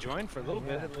letting me join for a little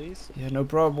bit at least. Yeah, no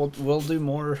problem. We'll do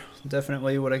more.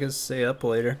 Definitely what I can stay up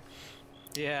later.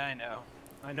 Yeah, I know.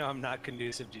 I know I'm not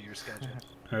conducive to your schedule.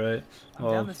 Alright. I'm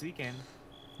Well, down this weekend.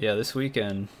 yeah, this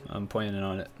weekend I'm planning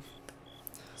on it.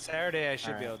 Saturday I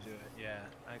should be Alright. able to do it, yeah.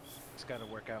 I just gotta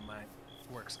work out my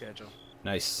work schedule.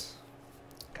 Nice.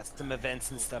 Got some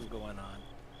events and stuff going on.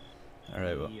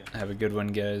 Alright, well, Yeah. have a good one,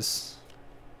 guys.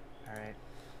 Alright.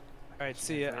 Alright,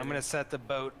 see ya. I'm gonna set the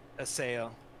boat a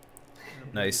sail.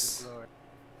 Nice. Alright.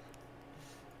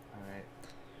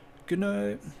 Good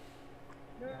night.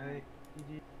 Alright.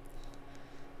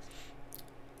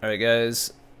 Alright,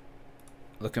 guys.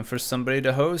 Looking for somebody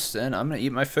to host, and I'm gonna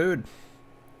eat my food.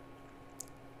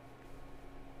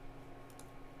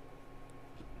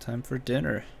 Time for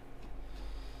dinner.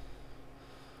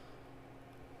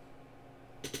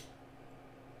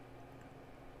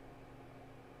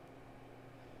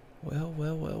 Well,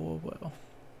 well, well, well, well.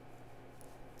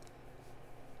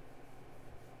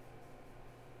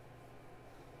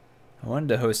 I wanted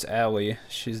to host Allie.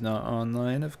 She's not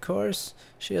online, of course.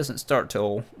 She doesn't start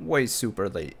till way super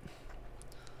late.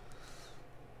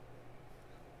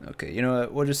 Okay, you know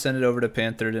what? We'll just send it over to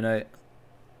Panther tonight.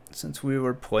 Since we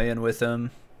were playing with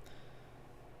him.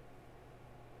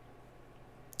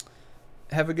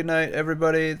 Have a good night,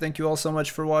 everybody. Thank you all so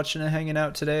much for watching and hanging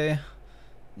out today.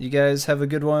 You guys have a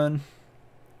good one.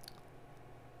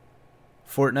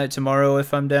 Fortnite tomorrow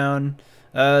if I'm down.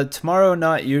 Tomorrow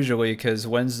not usually, because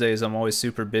Wednesdays I'm always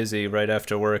super busy. Right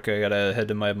after work I gotta head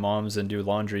to my mom's and do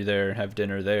laundry there and have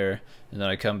dinner there. And then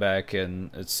I come back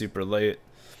and it's super late.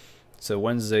 So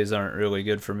Wednesdays aren't really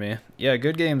good for me. Yeah,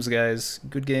 good games, guys.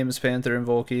 Good games, Panther and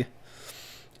Volky.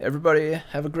 Everybody,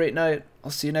 have a great night. I'll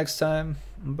see you next time.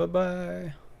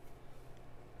 Bye-bye.